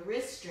 Keep your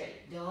wrists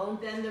straight.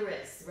 Don't bend the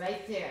wrists.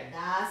 Right there.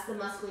 That's the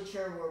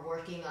musculature we're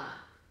working on.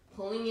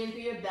 Pulling in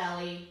through your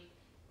belly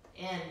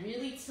and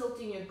really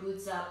tilting your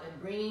glutes up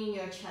and bringing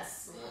your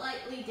chest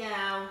slightly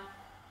down.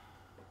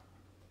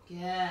 Good.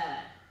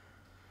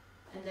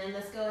 And then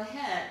let's go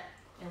ahead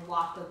and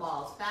walk the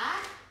balls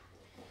back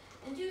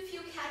and do a few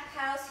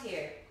cat-cows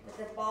here with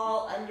the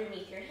ball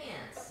underneath your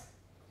hands.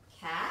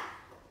 Cat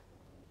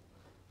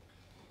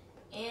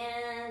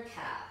and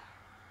cow.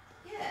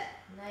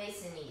 Good.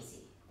 Nice and easy.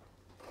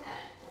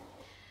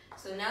 Good.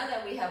 So now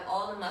that we have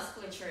all the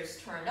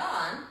musculatures turned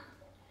on,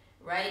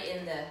 right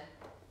in the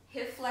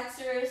hip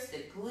flexors,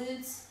 the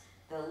glutes,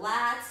 the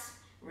lats,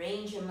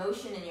 range of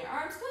motion in your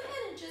arms, go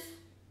ahead and just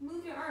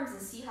move your arms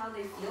and see how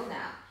they feel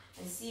now.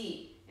 And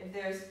see if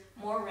there's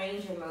more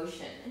range of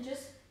motion. And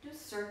just do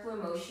circular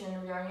motion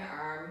around your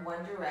arm,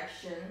 one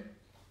direction.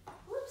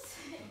 Whoops.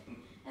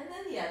 And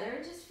then the other,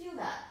 and just feel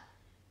that.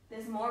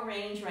 There's more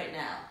range right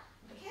now.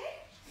 Okay?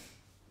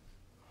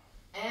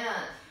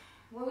 And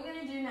what we're going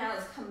to do now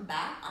is come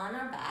back on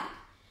our back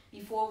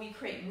before we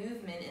create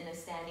movement in a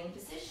standing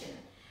position.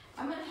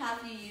 I'm going to have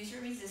you use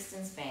your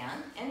resistance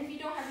band, and if you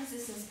don't have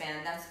resistance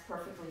band, that's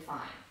perfectly fine.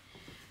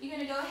 You're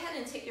going to go ahead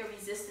and take your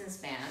resistance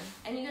band,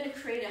 and you're going to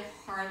create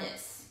a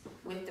harness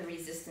with the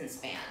resistance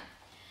band.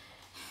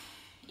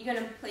 You're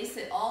going to place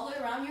it all the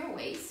way around your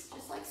waist,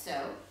 just like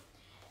so,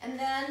 and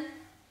then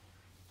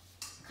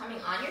coming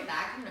on your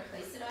back, I'm going to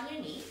place it on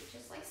your knee,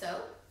 just like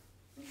so.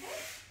 Okay?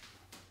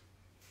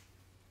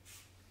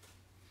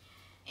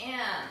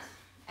 And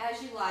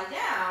as you lie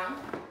down,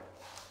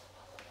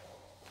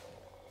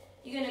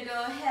 you're going to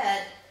go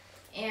ahead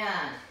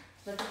and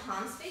let the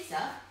palms face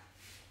up.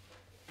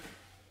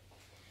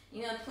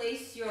 You're going to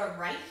place your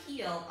right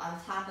heel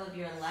on top of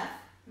your left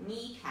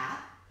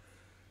kneecap,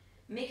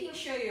 making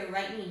sure your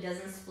right knee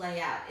doesn't splay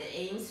out. It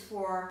aims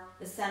for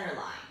the center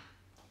line.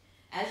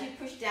 As you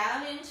push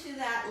down into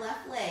that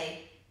left leg,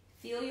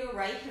 feel your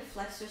right hip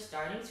flexor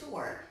starting to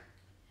work.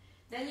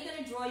 Then you're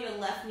going to draw your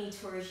left knee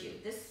towards you.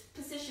 This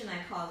position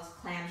I call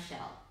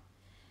clamshell.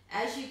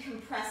 As you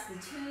compress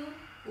the two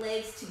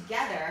legs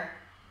together,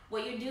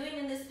 what you're doing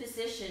in this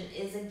position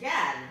is,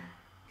 again,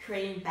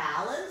 creating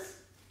balance,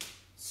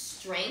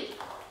 strength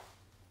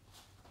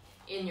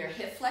in your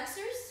hip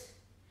flexors,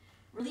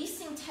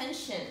 releasing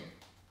tension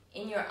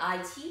in your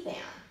IT band.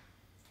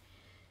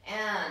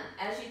 And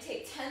as you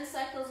take 10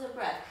 cycles of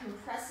breath,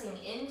 compressing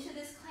into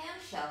this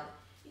clamshell,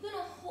 you're going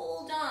to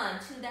hold on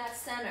to that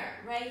center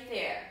right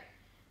there.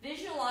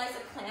 Visualize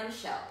a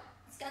clamshell.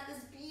 It's got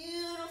this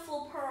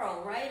beautiful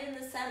pearl right in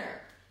the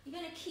center. You're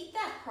going to keep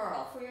that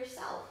pearl for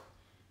yourself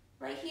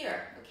right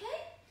here,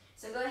 okay?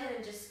 So go ahead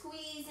and just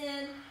squeeze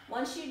in.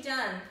 Once you're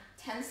done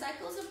 10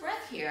 cycles of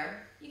breath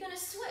here, you're going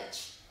to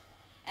switch.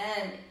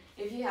 And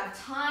if you have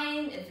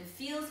time, if it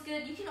feels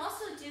good, you can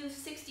also do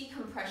 60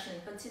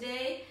 compressions. But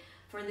today,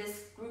 for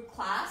this group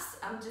class,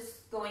 I'm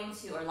just going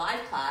to, or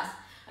live class,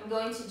 I'm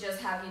going to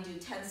just have you do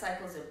 10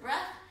 cycles of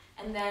breath,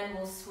 and then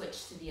we'll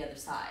switch to the other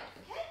side,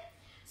 okay?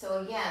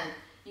 So again,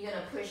 you're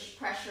going to push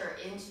pressure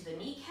into the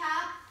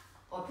kneecap,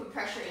 or put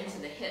pressure into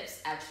the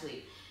hips,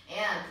 actually.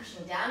 And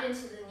pushing down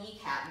into the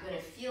kneecap, you're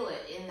going to feel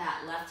it in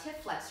that left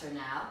hip flexor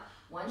now.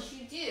 Once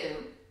you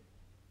do,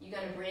 you're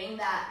going to bring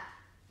that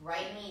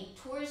right knee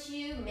towards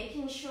you,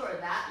 making sure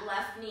that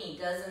left knee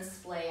doesn't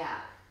splay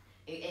out.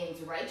 It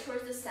aims right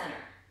towards the center.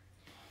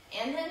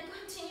 And then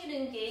continue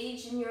to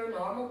engage in your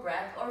normal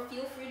breath, or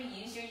feel free to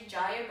use your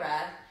Ujjayi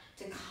breath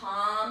to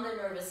calm the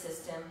nervous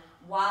system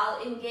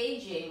while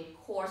engaging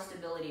core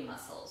stability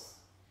muscles.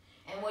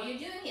 And what you're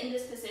doing in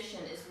this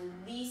position is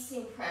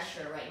releasing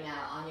pressure right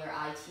now on your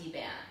IT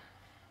band.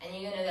 And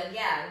you're going to,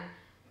 again,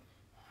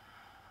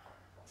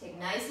 take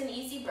nice and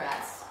easy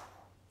breaths.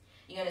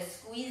 You're going to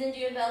squeeze into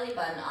your belly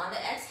button on the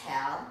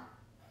exhale.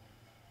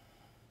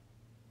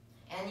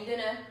 And you're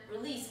going to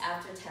release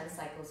after 10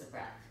 cycles of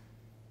breath.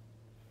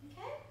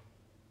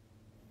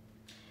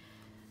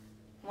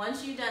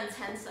 once you've done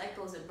 10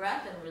 cycles of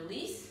breath and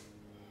release,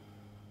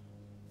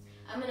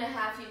 I'm going to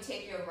have you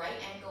take your right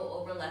ankle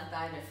over left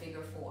thigh in a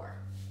figure 4.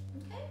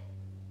 Okay?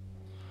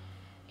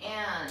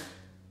 And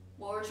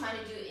what we're trying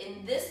to do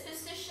in this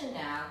position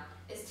now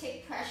is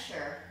take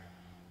pressure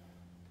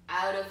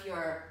out of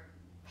your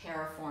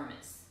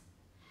piriformis.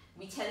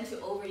 We tend to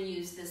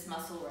overuse this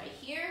muscle right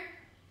here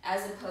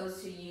as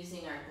opposed to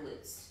using our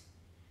glutes.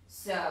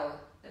 So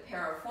the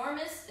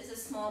piriformis is a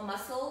small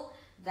muscle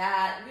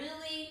that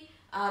really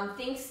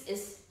thinks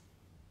is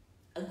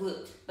a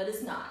glute, but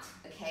it's not,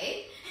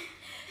 okay?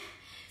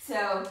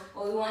 So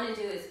what we want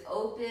to do is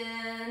open,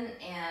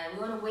 and we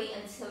want to wait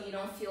until you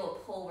don't feel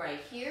a pull right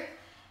here.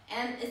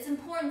 And it's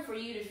important for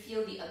you to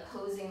feel the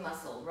opposing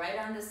muscle right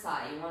on the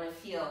side. You want to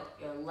feel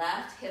your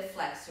left hip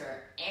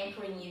flexor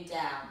anchoring you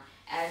down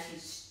as you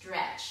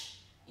stretch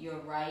your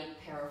right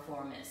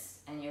piriformis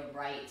and your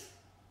right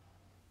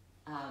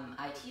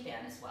IT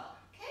band as well,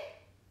 okay?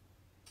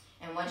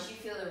 And once you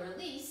feel the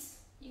release,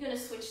 you're going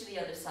to switch to the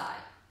other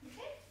side,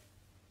 okay?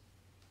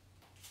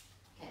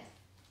 Okay.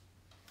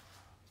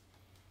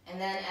 And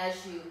then as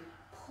you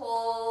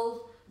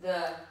pull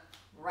the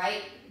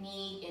right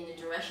knee in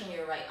the direction of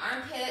your right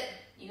armpit,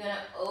 you're going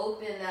to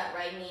open that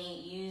right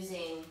knee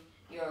using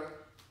your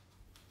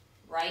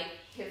right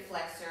hip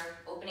flexor,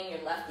 opening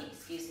your left knee,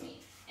 excuse me,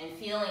 and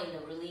feeling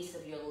the release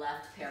of your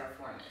left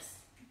piriformis.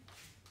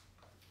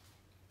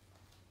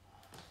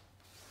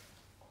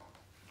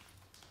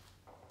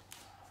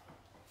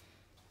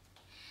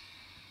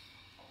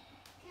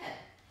 Good.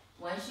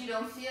 Once you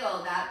don't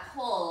feel that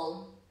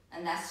pull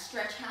and that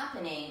stretch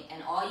happening,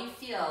 and all you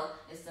feel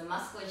is the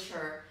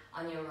musculature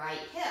on your right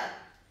hip,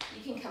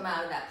 you can come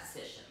out of that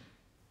position.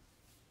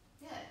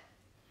 Good.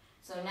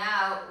 So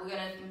now we're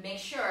going to make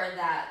sure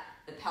that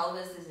the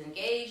pelvis is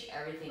engaged,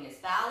 everything is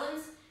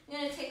balanced. You're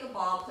going to take a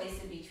ball, place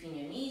it between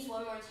your knees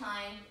one more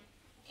time,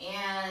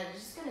 and you're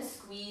just going to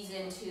squeeze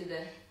into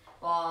the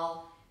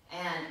ball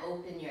and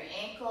open your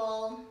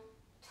ankle.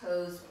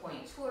 Toes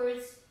point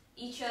towards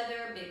each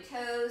other, big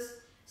toes.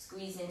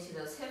 Squeeze into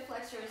those hip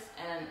flexors,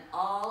 and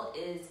all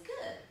is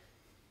good.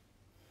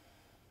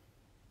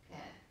 Good.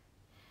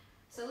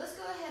 So let's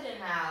go ahead and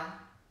now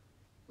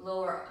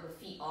lower the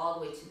feet all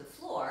the way to the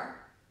floor.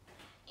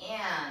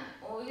 And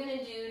what we're going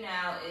to do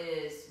now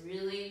is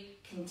really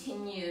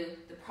continue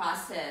the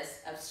process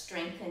of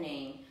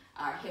strengthening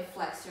our hip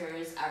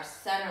flexors, our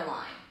center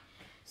line.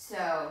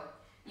 So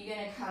you're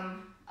going to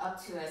come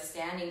up to a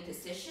standing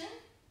position,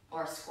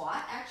 or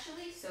squat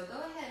actually. So go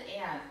ahead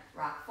and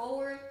rock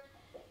forward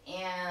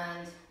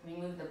and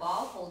remove the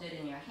ball, hold it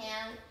in your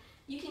hand.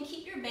 You can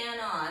keep your band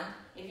on.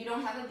 If you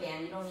don't have a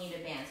band, you don't need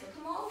a band. So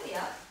come all the way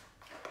up,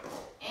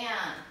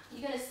 and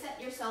you're going to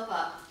set yourself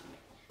up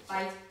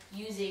by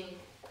using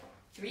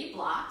 3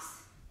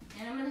 blocks,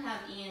 and I'm going to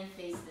have Ian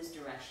face this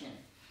direction.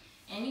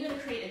 And you're going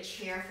to create a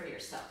chair for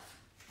yourself.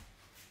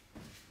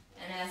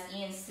 And as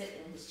Ian sits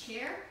in his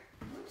chair,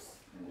 oops,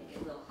 let me make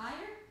it a little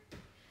higher.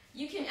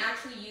 You can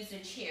actually use a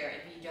chair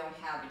if you don't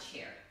have a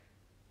chair.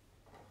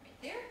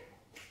 Right there.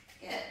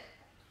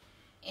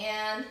 Good.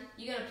 And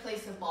you're going to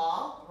place the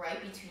ball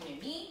right between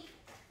your knee,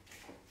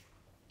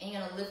 and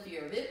you're going to lift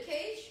your rib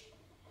cage,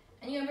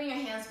 and you're going to bring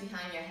your hands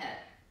behind your head,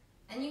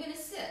 and you're going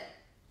to sit.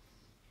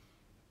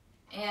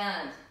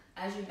 And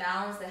as you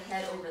balance the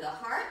head over the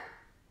heart,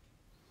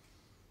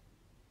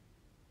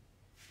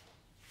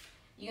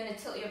 you're going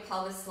to tilt your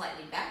pelvis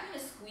slightly back. You're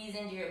going to squeeze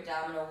into your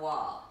abdominal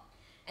wall,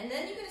 and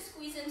then you're going to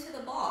squeeze into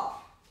the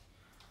ball.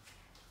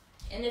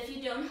 And if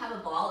you don't have a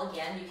ball,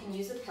 again, you can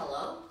use a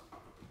pillow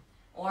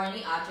or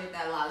any object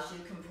that allows you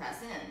to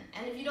compress in.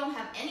 And if you don't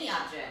have any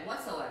object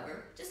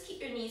whatsoever, just keep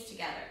your knees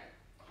together.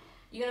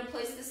 You're going to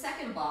place the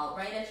second ball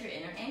right at your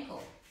inner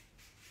ankle.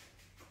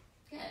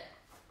 Good.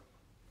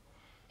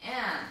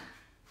 And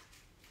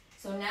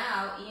so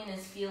now Ian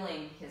is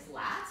feeling his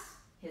lats,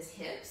 his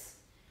hips,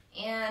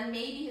 and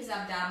maybe his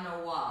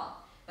abdominal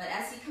wall. But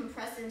as he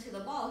compresses into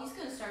the ball, he's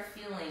going to start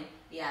feeling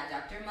the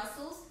adductor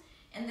muscles.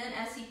 And then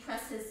as he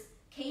presses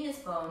canis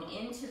bone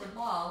into the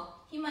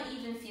ball, he might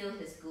even feel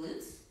his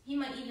glutes. He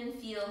might even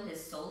feel his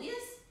soleus,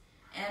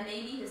 and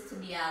maybe his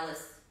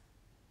tibialis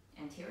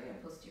anterior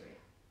or posterior?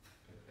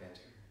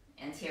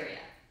 Anterior,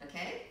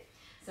 okay?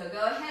 So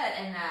go ahead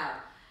and now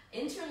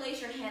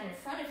interlace your hand in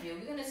front of you.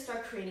 We're going to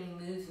start creating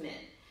movement.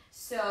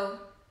 So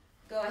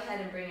go ahead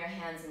and bring your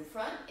hands in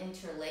front,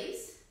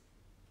 interlace,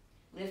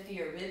 lift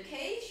your rib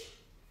cage,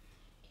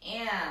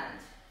 and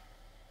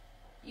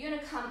you're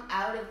going to come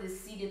out of this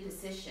seated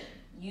position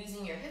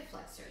using your hip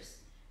flexors.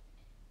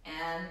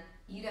 And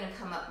you're going to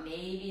come up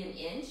maybe an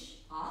inch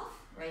off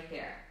right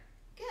there.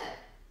 Good.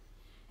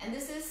 And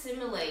this is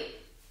simulate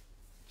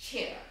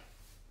chair.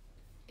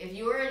 If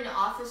you were in an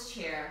office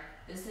chair,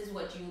 this is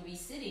what you will be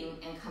sitting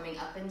and coming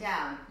up and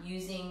down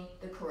using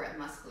the correct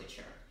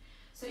musculature.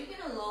 So you're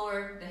going to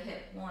lower the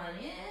hip 1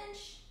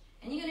 inch,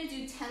 and you're going to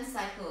do 10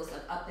 cycles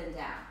of up and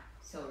down.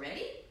 So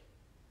ready?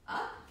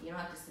 Up. You don't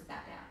have to sit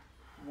back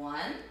down.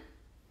 1,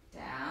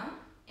 down,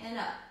 and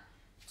up.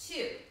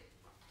 2.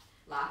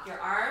 Lock your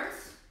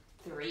arms.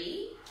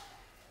 3.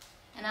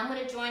 And I'm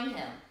going to join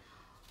him.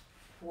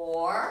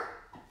 4,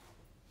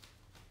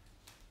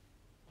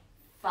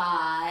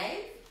 5,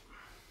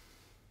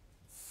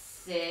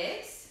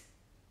 6,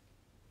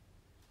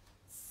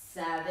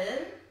 7,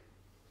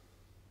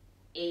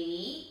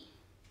 8,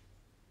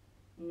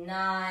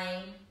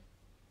 9,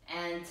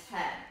 and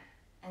 10.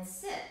 And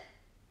sit.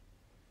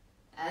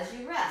 As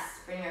you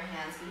rest, bring your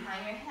hands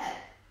behind your head.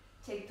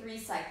 Take 3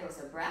 cycles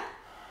of breath.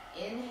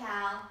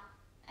 Inhale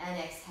and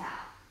exhale.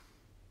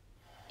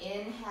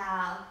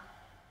 Inhale,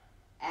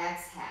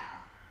 exhale.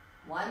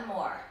 One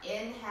more.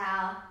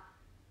 Inhale,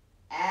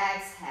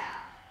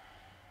 exhale.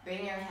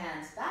 Bring your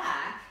hands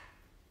back.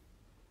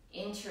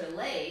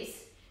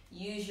 Interlace.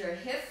 Use your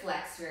hip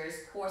flexors,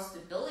 core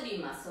stability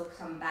muscle.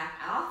 Come back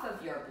off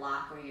of your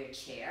block or your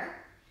chair.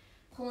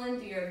 Pull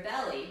into your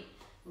belly.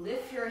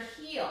 Lift your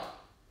heel.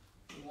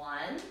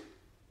 1,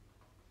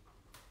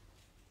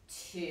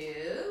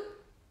 2,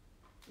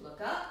 look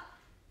up.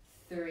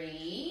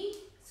 3,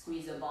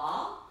 squeeze a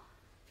ball.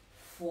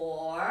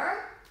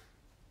 4,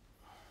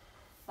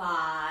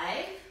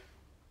 5,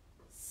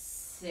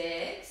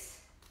 6,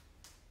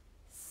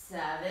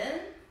 7,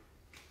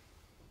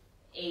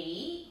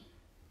 8,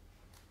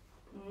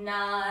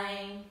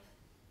 9,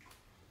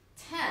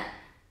 10.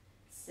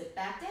 Sit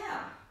back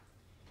down.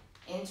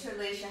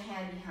 Interlace your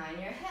hand behind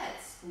your head.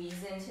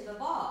 Squeeze into the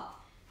ball.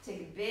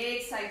 Take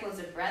big cycles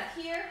of breath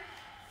here.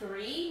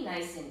 3,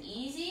 nice and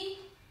easy.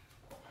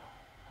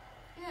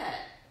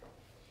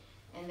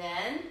 Good. And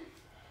then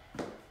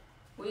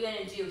we're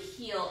going to do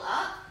heel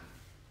up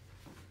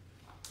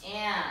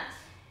and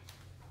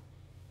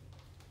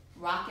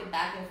rock it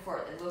back and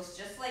forth. It looks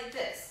just like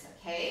this,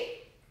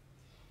 okay?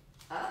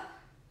 Up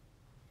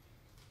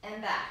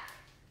and back,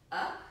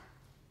 up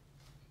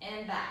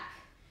and back.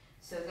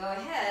 So go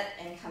ahead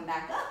and come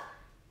back up.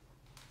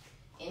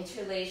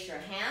 Interlace your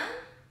hand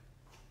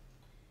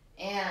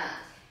and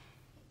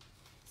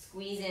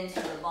squeeze into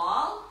the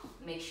ball.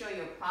 Make sure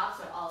your props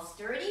are all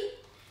sturdy.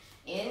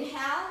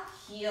 Inhale,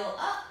 heel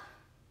up.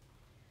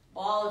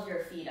 Ball of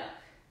your feet up.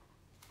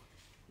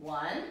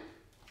 1,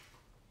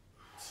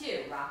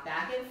 2, rock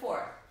back and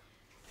forth.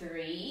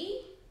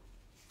 3,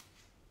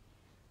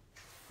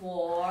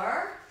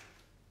 4,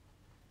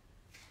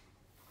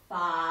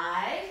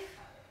 5,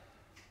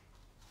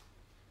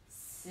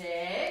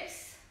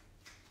 6,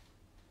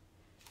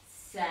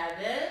 7,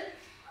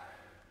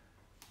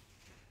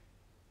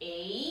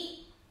 8,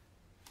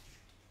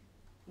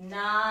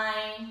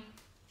 9,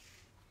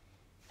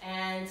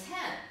 and 10.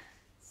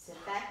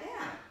 Sit back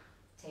down.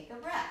 Take a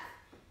breath.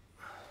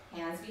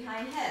 Hands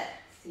behind head.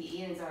 See,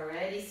 Ian's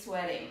already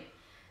sweating.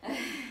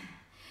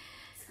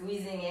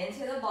 Squeezing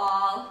into the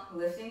ball,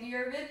 lifting to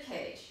your rib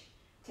cage.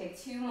 Take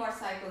 2 more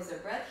cycles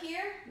of breath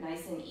here.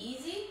 Nice and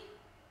easy.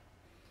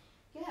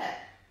 Good.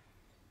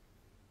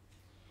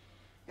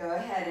 Go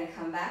ahead and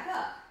come back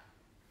up.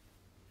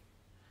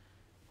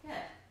 Good.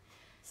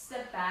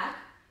 Step back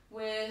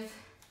with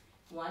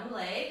one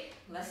leg.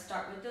 Let's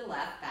start with the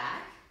left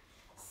back.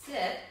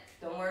 Sit.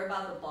 Don't worry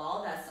about the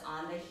ball that's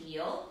on the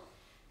heel.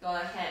 Go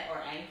ahead,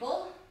 or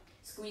ankle.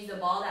 Squeeze the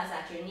ball that's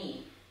at your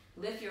knee.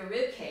 Lift your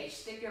rib cage.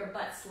 Stick your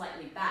butt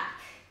slightly back.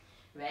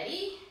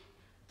 Ready?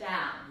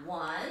 Down.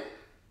 1,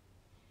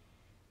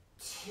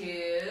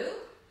 2,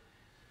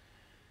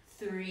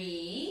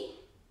 3,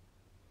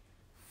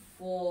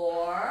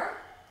 4,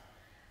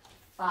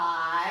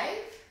 5,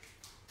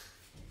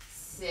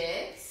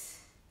 6,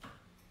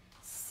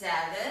 7,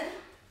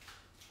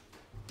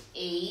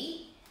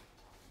 8,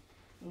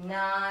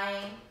 9,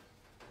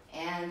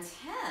 and 10.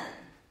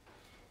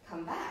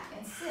 Come back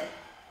and sit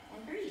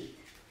and breathe.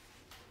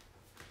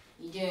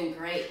 You're doing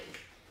great.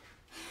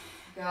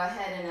 Go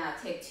ahead and now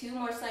take 2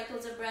 more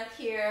cycles of breath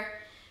here.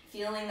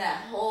 Feeling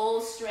that whole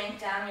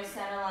strength down your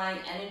center line,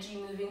 energy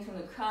moving from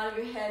the crown of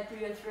your head, through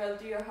your throat,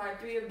 through your heart,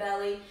 through your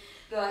belly.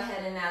 Go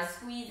ahead and now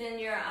squeeze in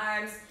your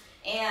arms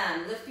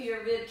and lift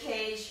your rib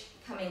cage,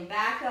 coming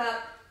back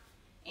up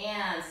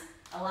and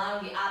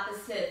allowing the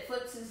opposite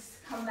foot to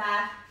come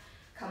back.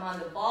 Come on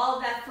the ball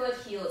of that foot,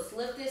 heel is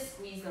lifted,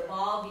 squeeze the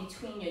ball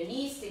between your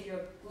knees, stick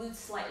your glutes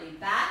slightly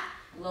back,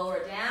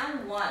 lower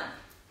down. 1,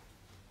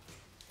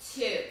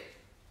 2,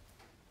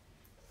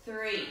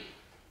 3,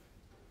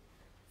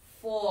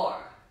 4,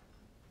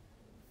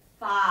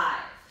 5,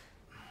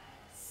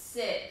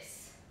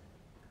 6,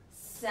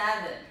 7,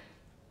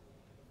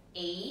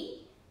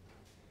 8,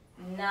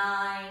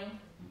 9,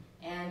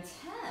 and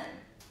 10.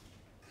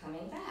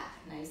 Coming back,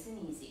 nice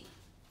and easy.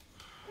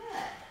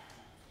 Good.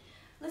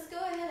 Let's go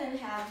ahead and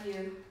have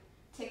you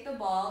take the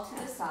ball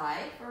to the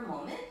side for a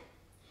moment.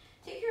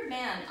 Take your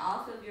band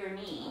off of your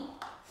knee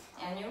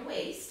and your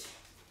waist.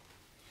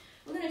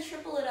 We're going to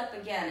triple it up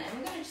again, and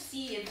we're going to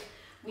see if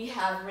we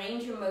have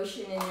range of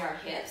motion in our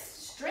hips,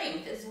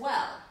 strength as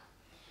well.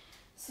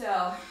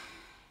 So,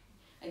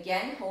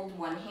 again, hold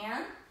one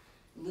hand,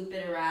 loop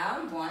it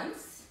around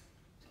once,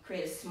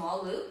 create a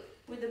small loop.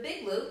 With the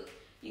big loop,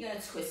 you're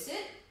going to twist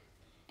it,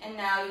 and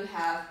now you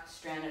have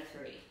strand of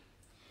 3.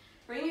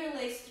 Bring your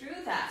legs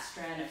through that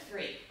strand of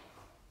 3.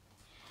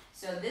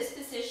 So this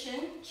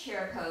position,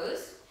 chair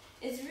pose,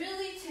 is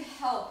really to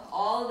help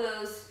all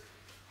those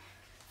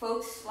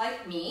folks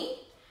like me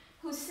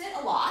who sit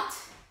a lot.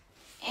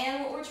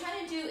 And what we're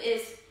trying to do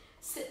is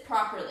sit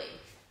properly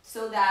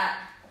so that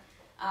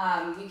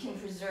we can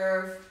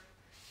preserve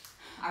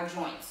our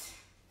joints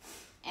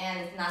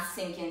and not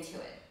sink into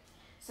it.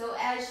 So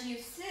as you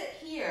sit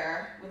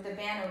here with the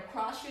band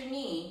across your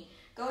knee,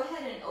 go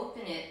ahead and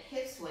open it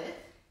hips width.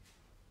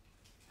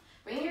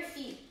 Bring your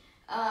feet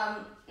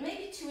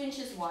maybe 2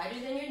 inches wider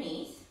than your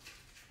knees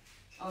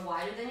or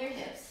wider than your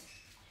hips.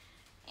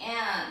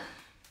 And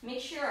make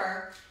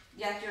sure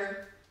that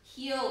your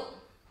heel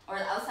or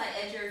the outside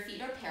edge of your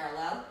feet are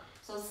parallel.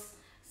 So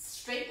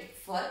straight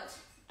foot,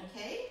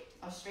 okay,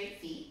 or straight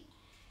feet.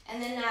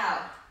 And then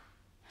now,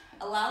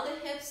 allow the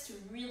hips to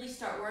really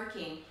start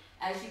working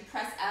as you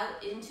press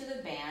out into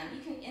the band.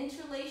 You can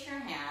interlace your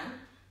hand,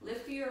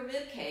 lift your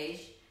rib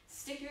cage,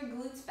 stick your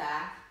glutes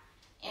back,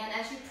 and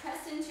as you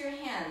press into your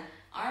hand,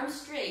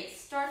 arms straight,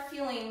 start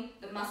feeling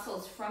the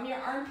muscles from your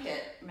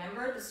armpit.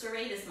 Remember the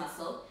serratus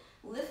muscle.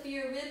 Lift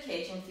your rib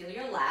cage and feel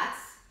your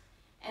lats.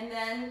 And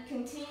then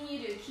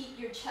continue to keep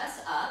your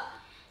chest up.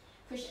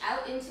 Push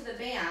out into the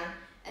band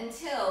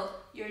until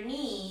your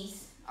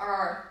knees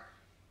are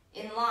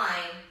in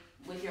line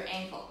with your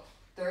ankle.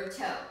 Third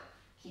toe.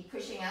 Keep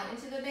pushing out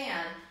into the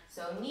band.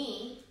 So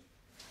knee,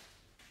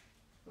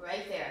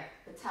 right there.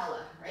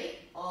 Patella, right?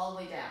 All the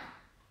way down.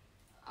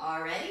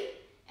 All ready?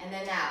 And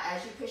then now,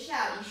 as you push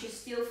out, you should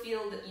still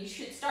feel that you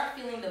should start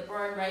feeling the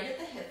burn right at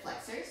the hip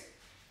flexors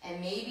and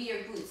maybe your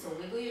glutes. So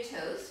wiggle your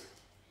toes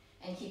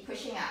and keep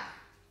pushing out.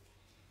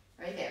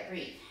 Right there,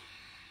 breathe.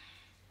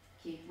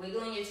 Keep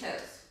wiggling your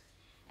toes.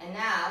 And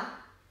now,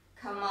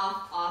 come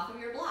off of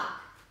your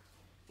block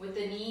with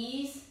the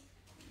knees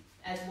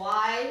as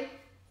wide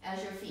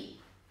as your feet.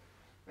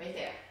 Right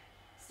there.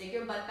 Stick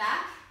your butt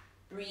back.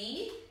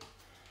 Breathe.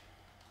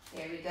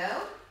 There we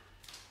go.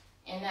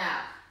 And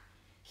now,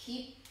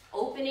 keep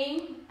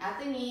opening at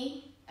the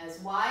knee as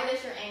wide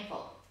as your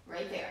ankle.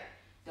 Right there.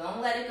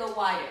 Don't let it go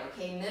wider,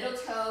 okay? Middle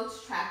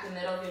toes track the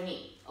middle of your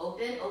knee.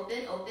 Open,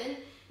 open, open.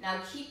 Now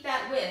keep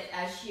that width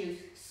as you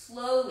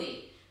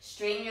slowly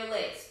straighten your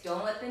legs.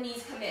 Don't let the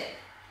knees come in.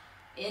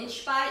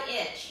 Inch by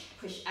inch,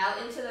 push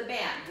out into the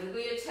band. Wiggle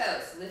your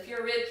toes, lift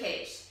your rib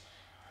cage.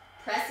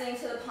 Press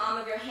into the palm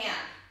of your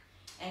hand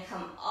and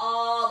come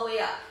all the way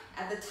up.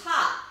 At the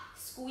top,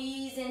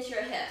 squeeze into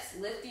your hips,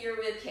 lift your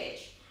rib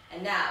cage.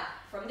 And now,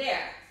 from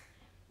there,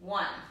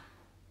 1.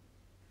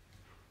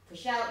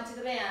 Push out into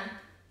the band.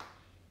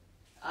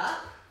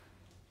 Up.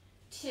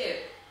 2.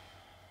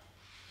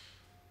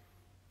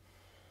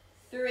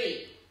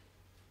 3.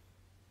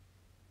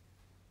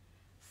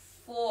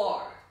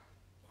 4.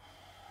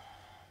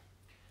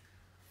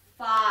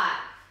 5.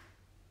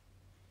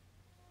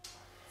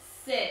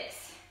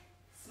 6.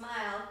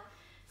 Smile.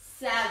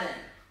 7.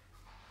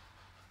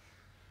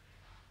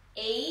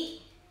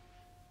 8.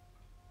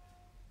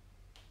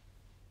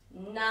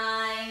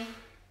 9.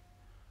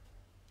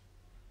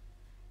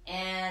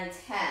 And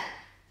 10.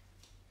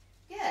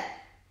 Good.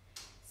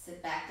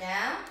 Sit back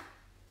down.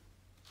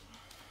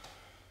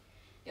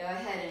 Go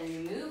ahead and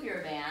remove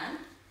your band.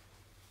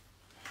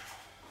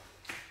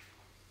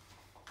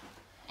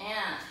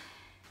 And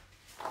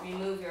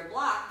remove your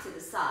block to the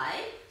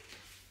side.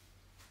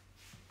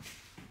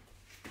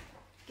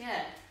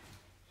 Good.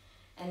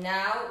 And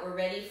now we're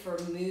ready for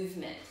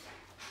movement.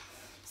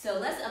 So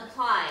let's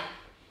apply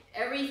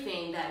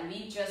everything that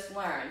we just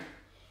learned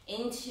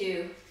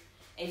into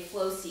a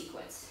flow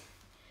sequence.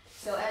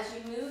 So as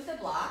you move the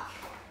block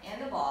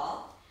and the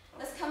ball,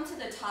 let's come to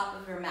the top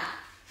of your mat.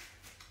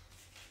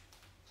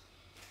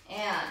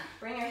 And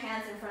bring your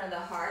hands in front of the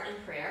heart in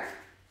prayer,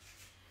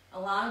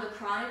 allowing the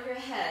crown of your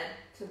head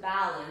to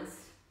balance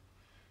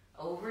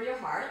over your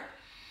heart.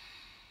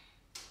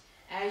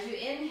 As you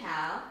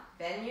inhale,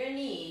 bend your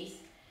knees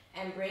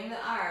and bring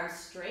the arms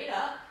straight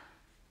up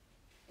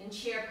in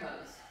chair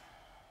pose.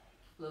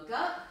 Look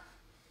up,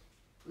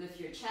 lift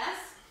your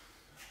chest,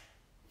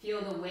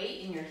 feel the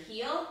weight in your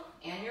heel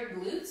and your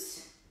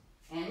glutes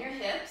and your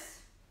hips.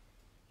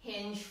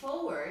 Hinge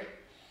forward.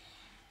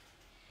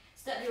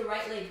 Step your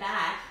right leg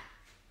back.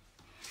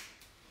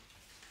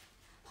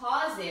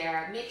 Pause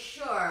there. Make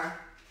sure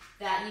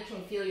that you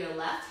can feel your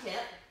left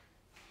hip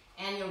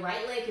and your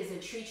right leg is a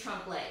tree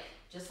trunk leg,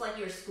 just like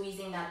you're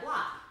squeezing that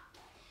block.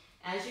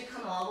 As you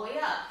come all the way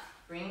up,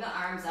 bring the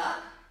arms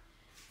up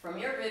from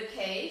your rib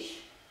cage,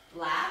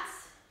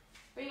 lats.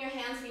 Bring your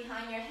hands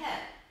behind your head,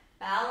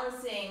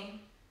 balancing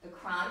the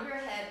crown of your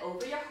head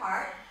over your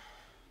heart.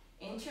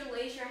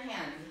 Interlace your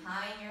hand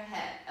behind your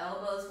head,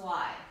 elbows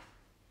wide.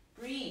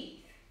 Breathe.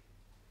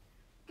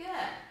 Good.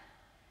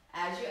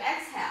 As you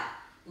exhale,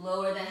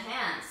 lower the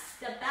hands,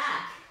 step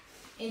back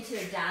into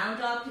a down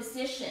dog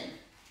position.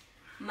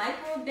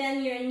 Micro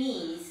bend your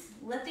knees,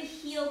 let the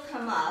heel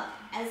come up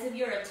as if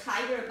you're a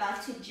tiger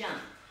about to jump,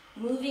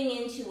 moving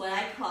into what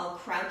I call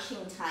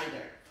crouching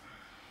tiger.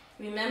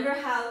 Remember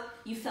how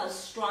you felt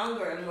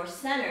stronger and more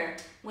center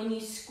when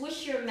you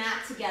squish your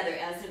mat together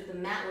as if the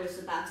mat was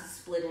about to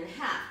split in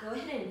half. Go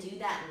ahead and do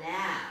that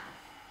now.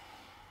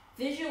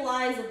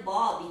 Visualize a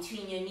ball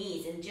between your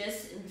knees and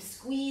just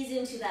squeeze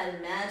into that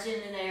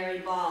imaginary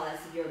ball as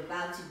if you're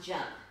about to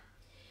jump.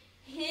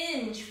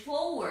 Hinge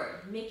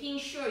forward, making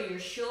sure your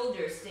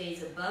shoulder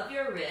stays above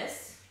your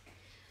wrist.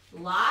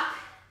 Lock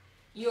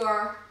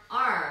your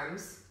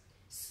arms,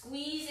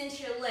 squeeze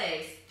into your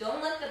legs.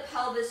 Don't let the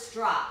pelvis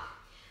drop.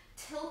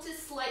 Tilt it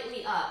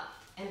slightly up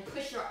and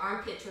push your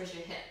armpit towards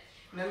your hip.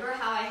 Remember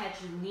how I had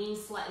you lean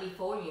slightly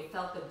forward and you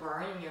felt the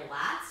burn in your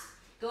lats?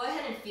 Go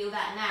ahead and feel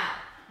that now.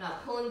 Now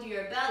pull into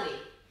your belly.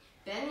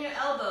 Bend your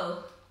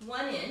elbow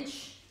 1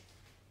 inch.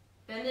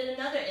 Bend it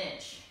another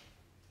inch.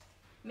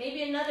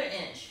 Maybe another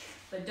inch.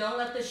 But don't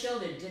let the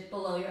shoulder dip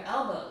below your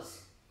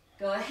elbows.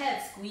 Go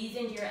ahead, squeeze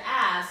into your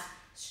abs.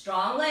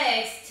 Strong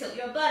legs, tilt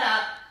your butt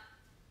up.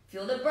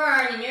 Feel the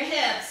burn in your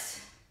hips.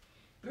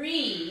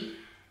 Breathe,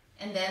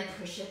 and then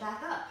push it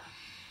back up.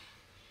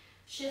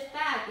 Shift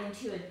back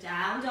into a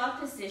down dog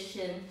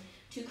position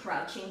to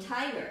crouching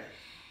tiger.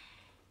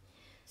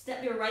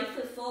 Step your right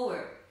foot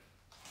forward.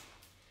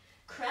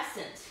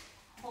 Crescent,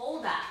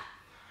 hold that.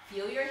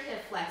 Feel your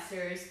hip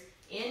flexors.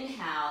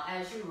 Inhale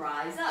as you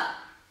rise up.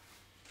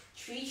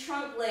 Tree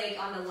trunk leg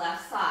on the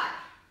left side.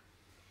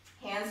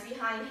 Hands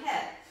behind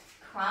head.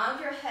 Crown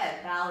of your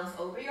head, balance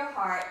over your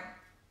heart.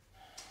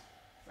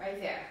 Right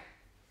there.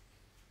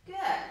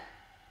 Good.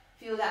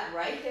 Feel that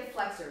right hip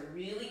flexor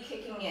really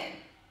kicking in.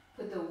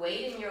 Put the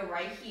weight in your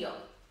right heel.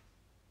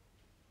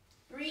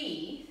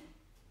 Breathe.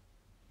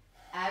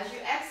 As you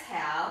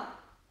exhale,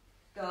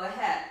 go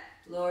ahead.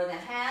 Lower the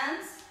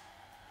hands.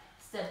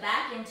 Step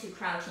back into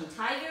crouching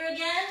tiger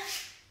again.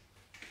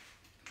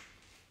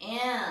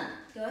 And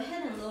go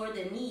ahead and lower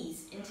the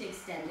knees into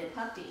extended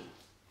puppy.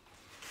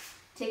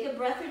 Take a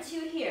breath or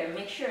two here.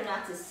 Make sure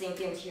not to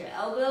sink into your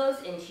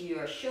elbows, into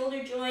your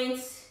shoulder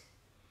joints.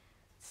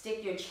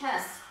 Stick your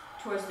chest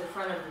towards the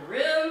front of the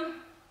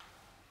room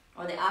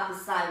or the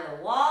opposite side of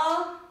the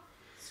wall.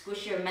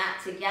 Squish your mat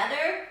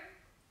together.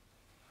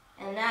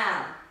 And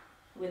now,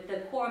 with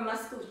the core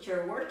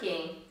musculature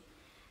working,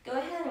 go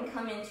ahead and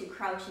come into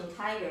crouching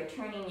tiger,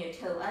 turning your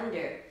toe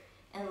under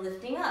and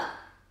lifting up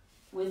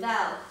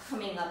without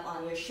coming up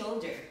on your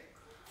shoulder,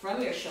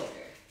 from your shoulder.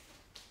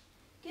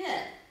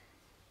 Good.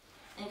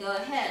 And go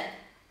ahead,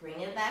 bring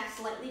it back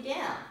slightly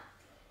down.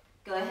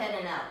 Go ahead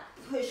and now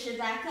push it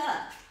back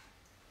up.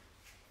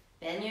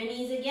 Bend your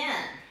knees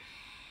again.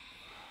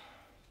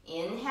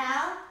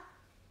 Inhale,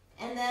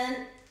 and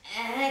then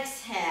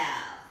exhale.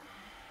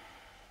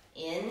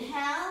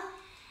 Inhale,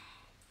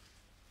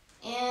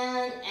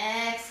 and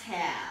exhale.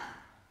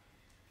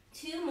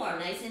 2 more,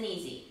 nice and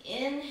easy.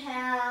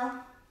 Inhale,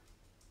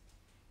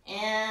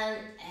 and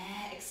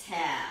exhale.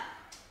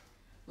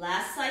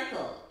 Last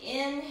cycle.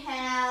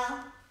 Inhale,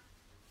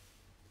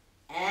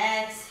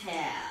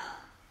 exhale.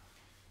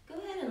 Go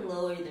ahead and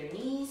lower their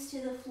knees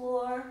to the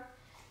floor.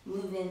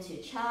 Move into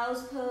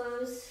child's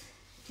pose.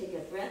 Take a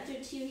breath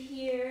or two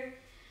here.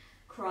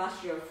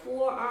 Cross your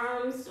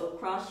forearms or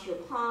cross your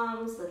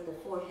palms. Let the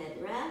forehead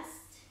rest.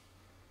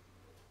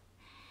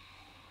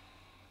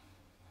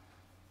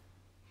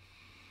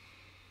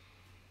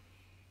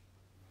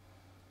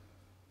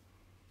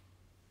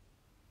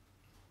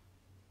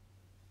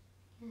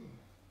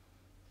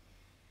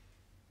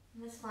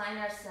 Let's find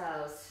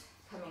ourselves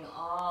coming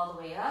all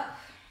the way up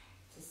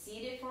to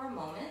seated for a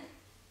moment.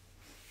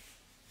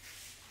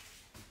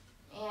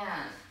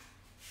 And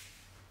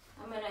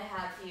I'm going to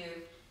have you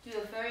do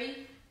a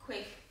very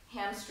quick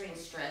hamstring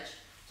stretch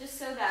just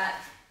so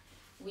that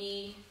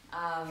we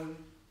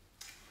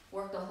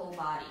work the whole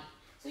body.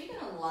 So you're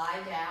going to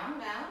lie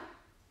down,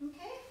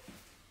 okay?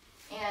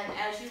 And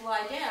as you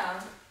lie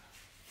down,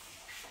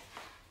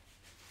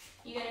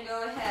 you're going to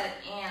go ahead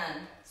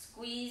and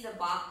squeeze a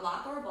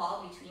block or a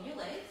ball between your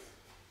legs.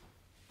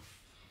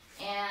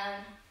 And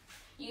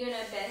you're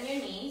going to bend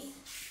your knees,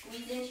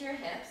 squeeze into your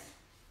hips.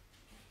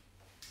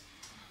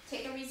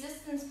 Take a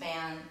resistance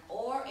band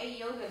or a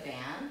yoga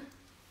band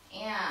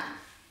and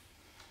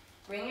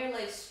bring your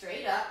legs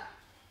straight up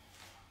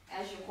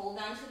as you hold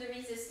on to the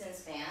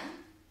resistance band.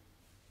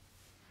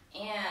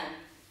 And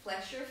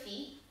flex your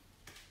feet,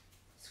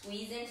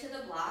 squeeze into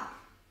the block,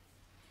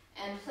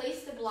 and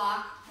place the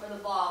block or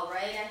the ball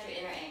right at your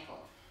inner ankle.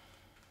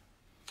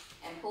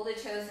 And pull the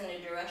toes in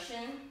the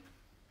direction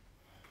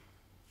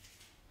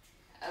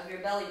of your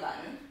belly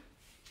button.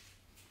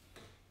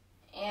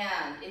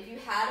 And if you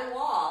had a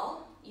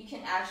wall, you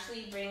can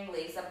actually bring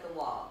legs up the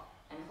wall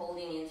and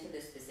holding into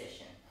this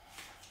position.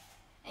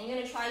 And you're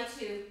going to try to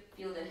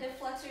feel the hip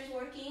flexors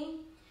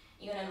working.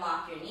 You're going to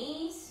lock your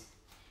knees.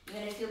 You're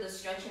going to feel the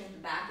stretch in the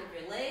back of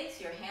your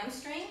legs, your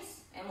hamstrings.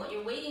 And what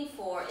you're waiting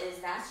for is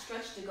that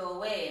stretch to go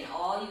away. And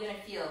all you're going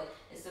to feel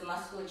is the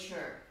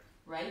musculature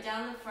right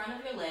down the front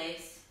of your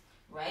legs,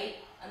 right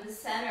on the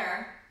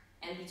center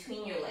and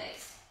between your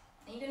legs.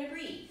 And you're going to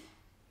breathe.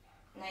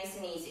 Nice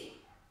and easy.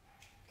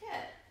 Good.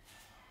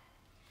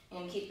 You're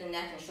going to keep the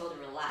neck and shoulder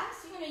relaxed.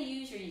 You're going to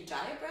use your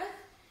Ujjayi breath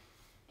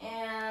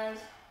and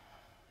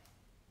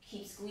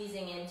keep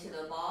squeezing into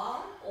the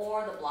ball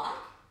or the block,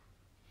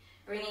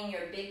 bringing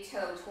your big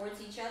toe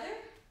towards each other.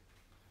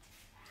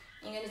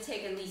 You're going to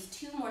take at least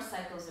 2 more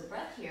cycles of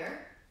breath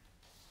here.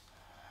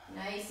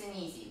 Nice and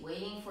easy,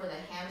 waiting for the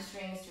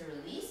hamstrings to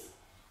release.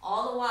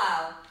 All the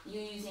while,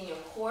 you're using your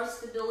core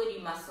stability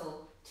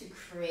muscle to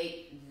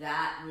create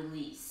that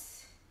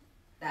release,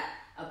 that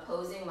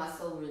opposing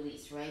muscle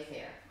release right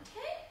there,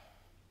 okay?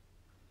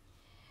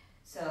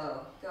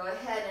 So go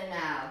ahead and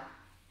now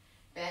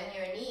bend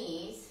your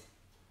knees,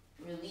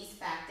 release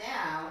back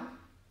down.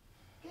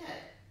 Good.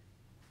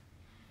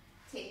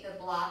 Take the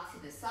block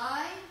to the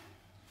side.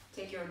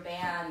 Take your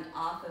band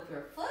off of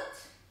your foot.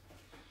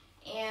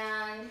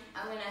 And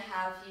I'm going to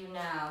have you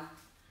now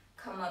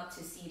come up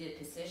to seated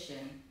position.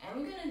 And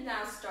we're going to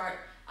now start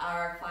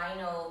our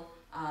final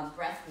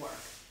breath work.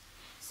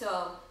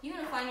 So you're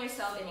going to find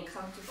yourself in a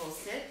comfortable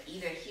sit,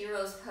 either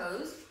hero's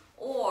pose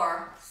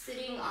or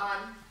sitting on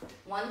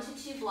 1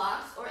 to 2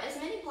 blocks or as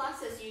many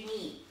blocks as you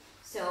need.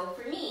 So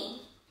for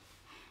me,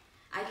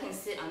 I can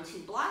sit on 2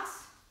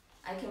 blocks.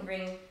 I can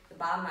bring the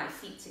bottom of my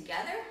feet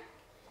together,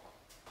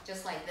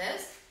 just like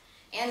this.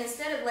 And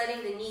instead of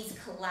letting the knees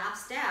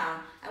collapse down,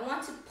 I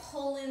want to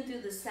pull in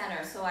through the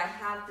center so I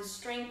have the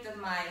strength of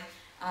my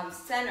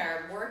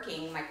center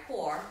working, my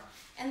core.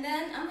 And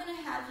then I'm going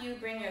to have you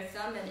bring your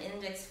thumb and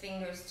index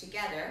fingers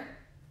together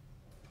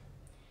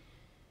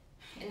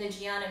in the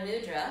Jnana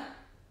Mudra.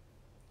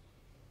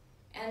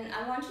 And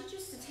I want you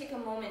just to take a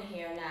moment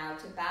here now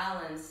to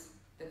balance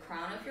the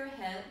crown of your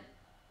head.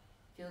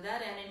 Feel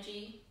that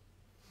energy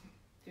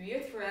through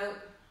your throat,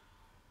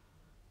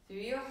 through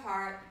your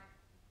heart,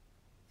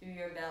 through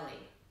your belly,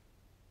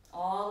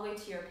 all the way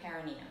to your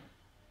perineum.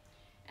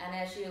 And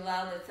as you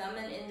allow the thumb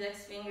and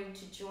index finger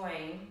to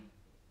join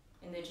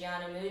in the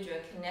Jnana Mudra,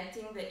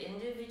 connecting the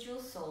individual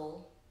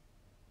soul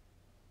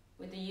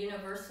with the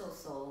universal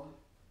soul,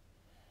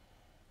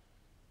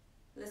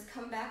 let's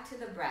come back to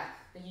the breath,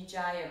 the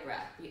Ujjayi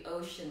breath, the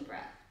ocean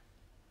breath.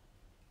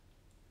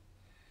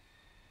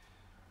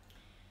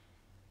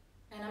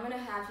 And I'm going to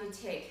have you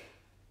take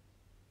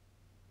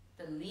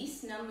the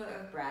least number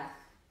of breaths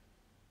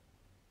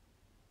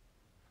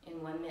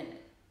in 1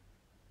 minute.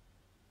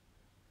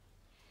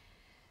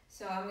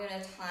 So I'm going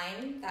to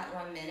time that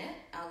 1 minute.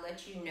 I'll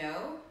let you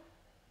know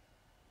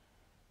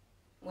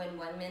when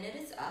 1 minute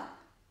is up.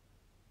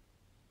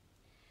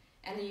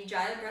 And the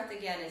Ujjayi breath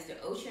again is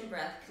the ocean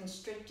breath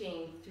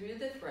constricting through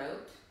the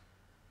throat.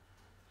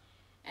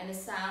 And it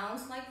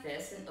sounds like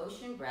this, an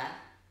ocean breath.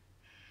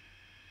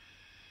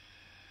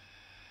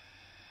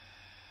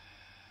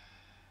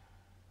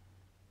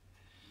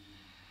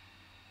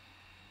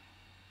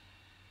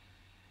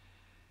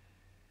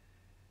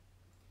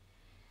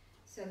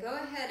 So go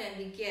ahead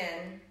and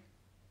begin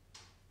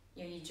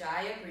your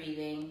Ujjayi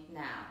breathing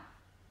now.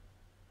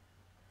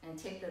 And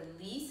take the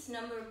least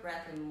number of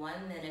breaths in 1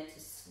 minute to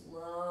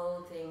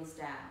slow things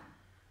down.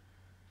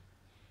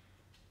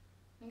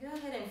 And go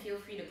ahead and feel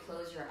free to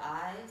close your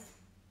eyes.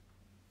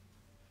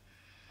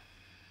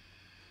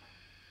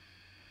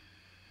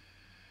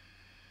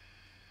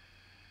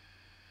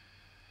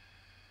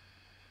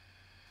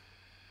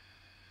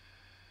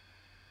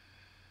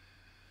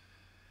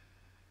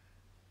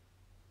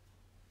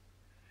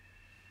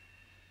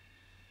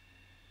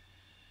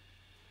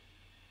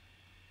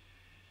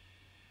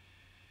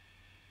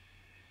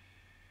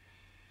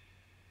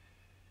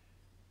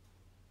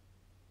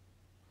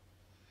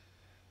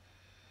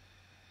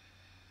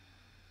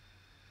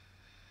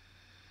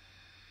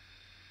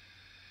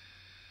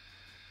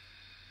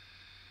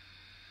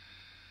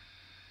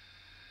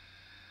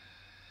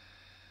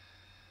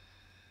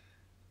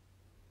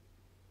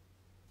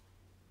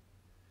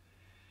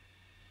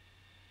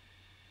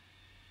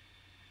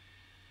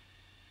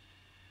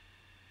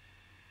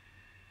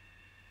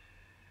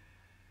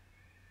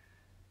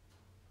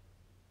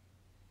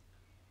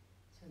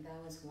 So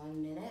that was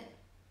 1 minute.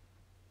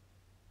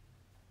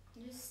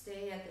 You just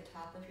stay at the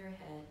top of your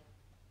head.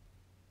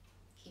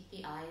 Keep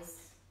the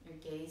eyes, your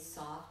gaze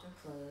soft or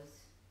closed.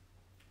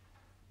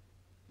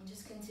 And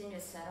just continue to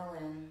settle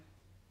in.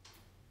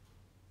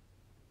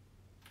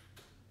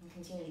 And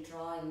continue to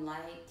draw in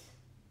light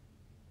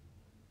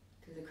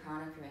through the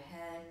crown of your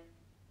head,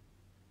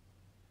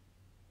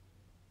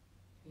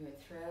 through your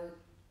throat,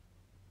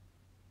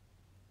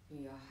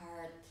 through your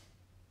heart,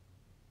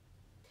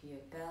 to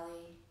your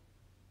belly,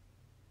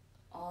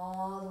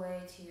 all the way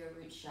to your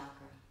root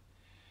chakra.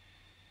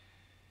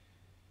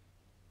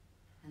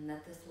 And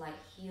let this light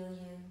heal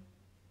you,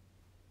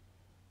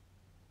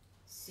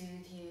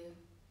 soothe you,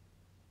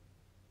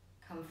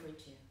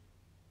 comfort you.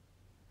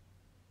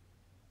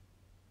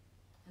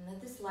 And let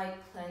this light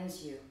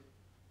cleanse you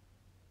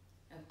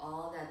of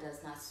all that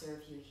does not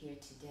serve you here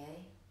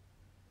today.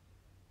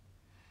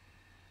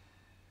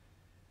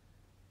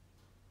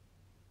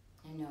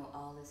 And know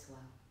all is well.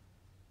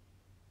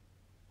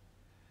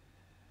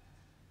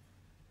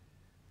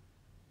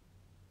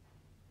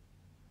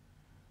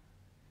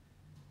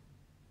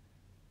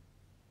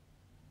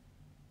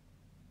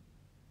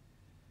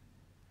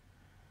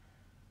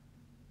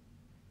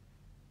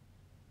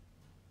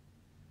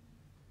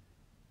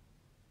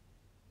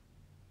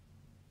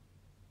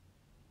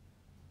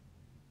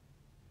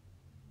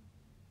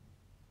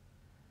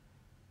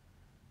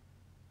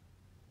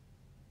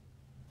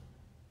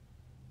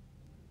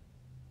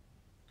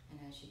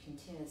 as you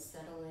continue to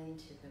settle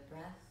into the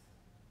breath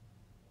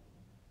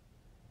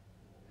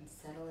and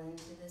settle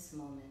into this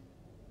moment.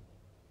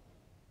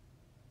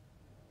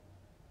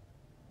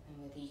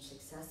 And with each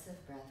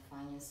successive breath,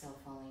 find yourself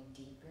falling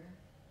deeper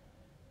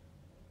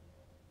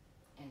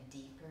and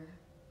deeper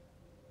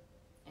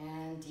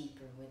and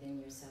deeper within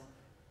yourself.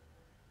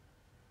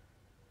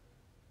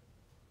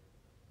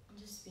 And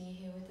just be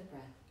here with the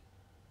breath.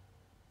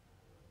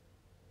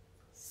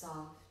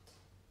 Soft,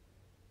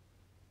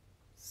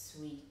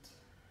 sweet,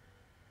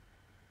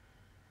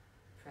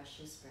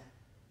 precious breath.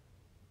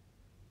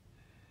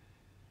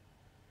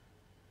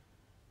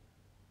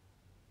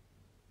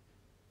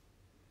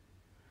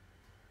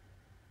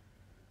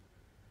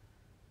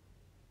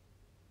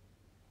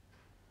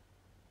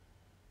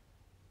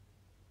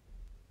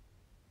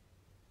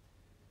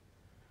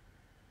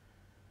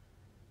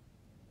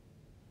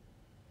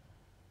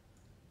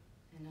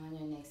 And on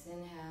your next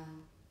inhale,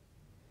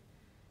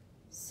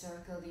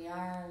 circle the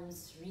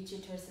arms, reach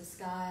it towards the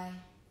sky,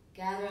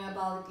 gathering up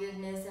all the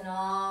goodness and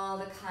all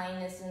the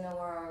kindness in the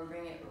world.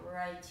 Bring it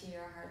right to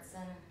your heart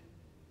center.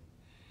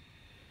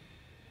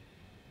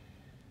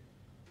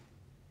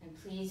 And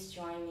please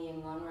join me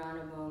in one round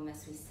of Om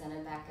as we send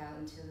it back out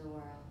into the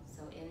world.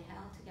 So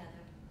inhale together.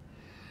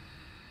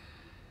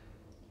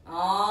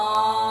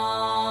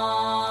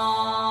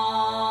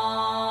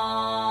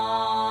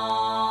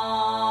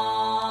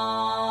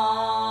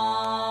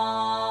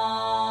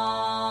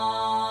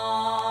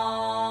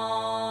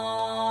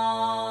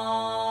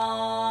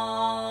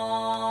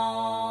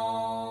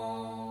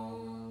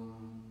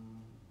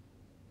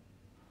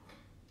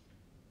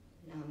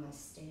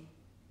 Namaste.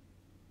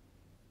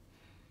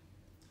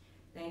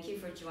 Thank you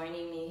for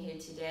joining me here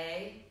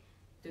today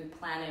through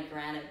Planet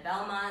Granite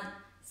Belmont,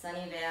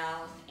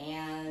 Sunnyvale,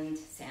 and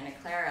Santa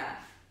Clara.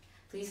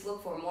 Please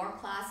look for more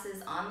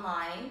classes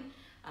online.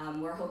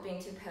 We're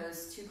hoping to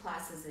post 2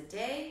 classes a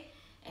day,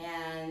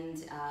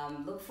 and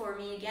look for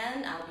me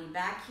again. I'll be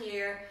back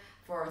here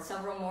for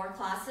several more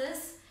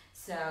classes.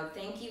 So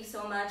thank you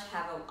so much.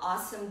 Have an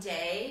awesome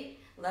day.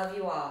 Love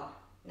you all.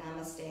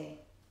 Namaste.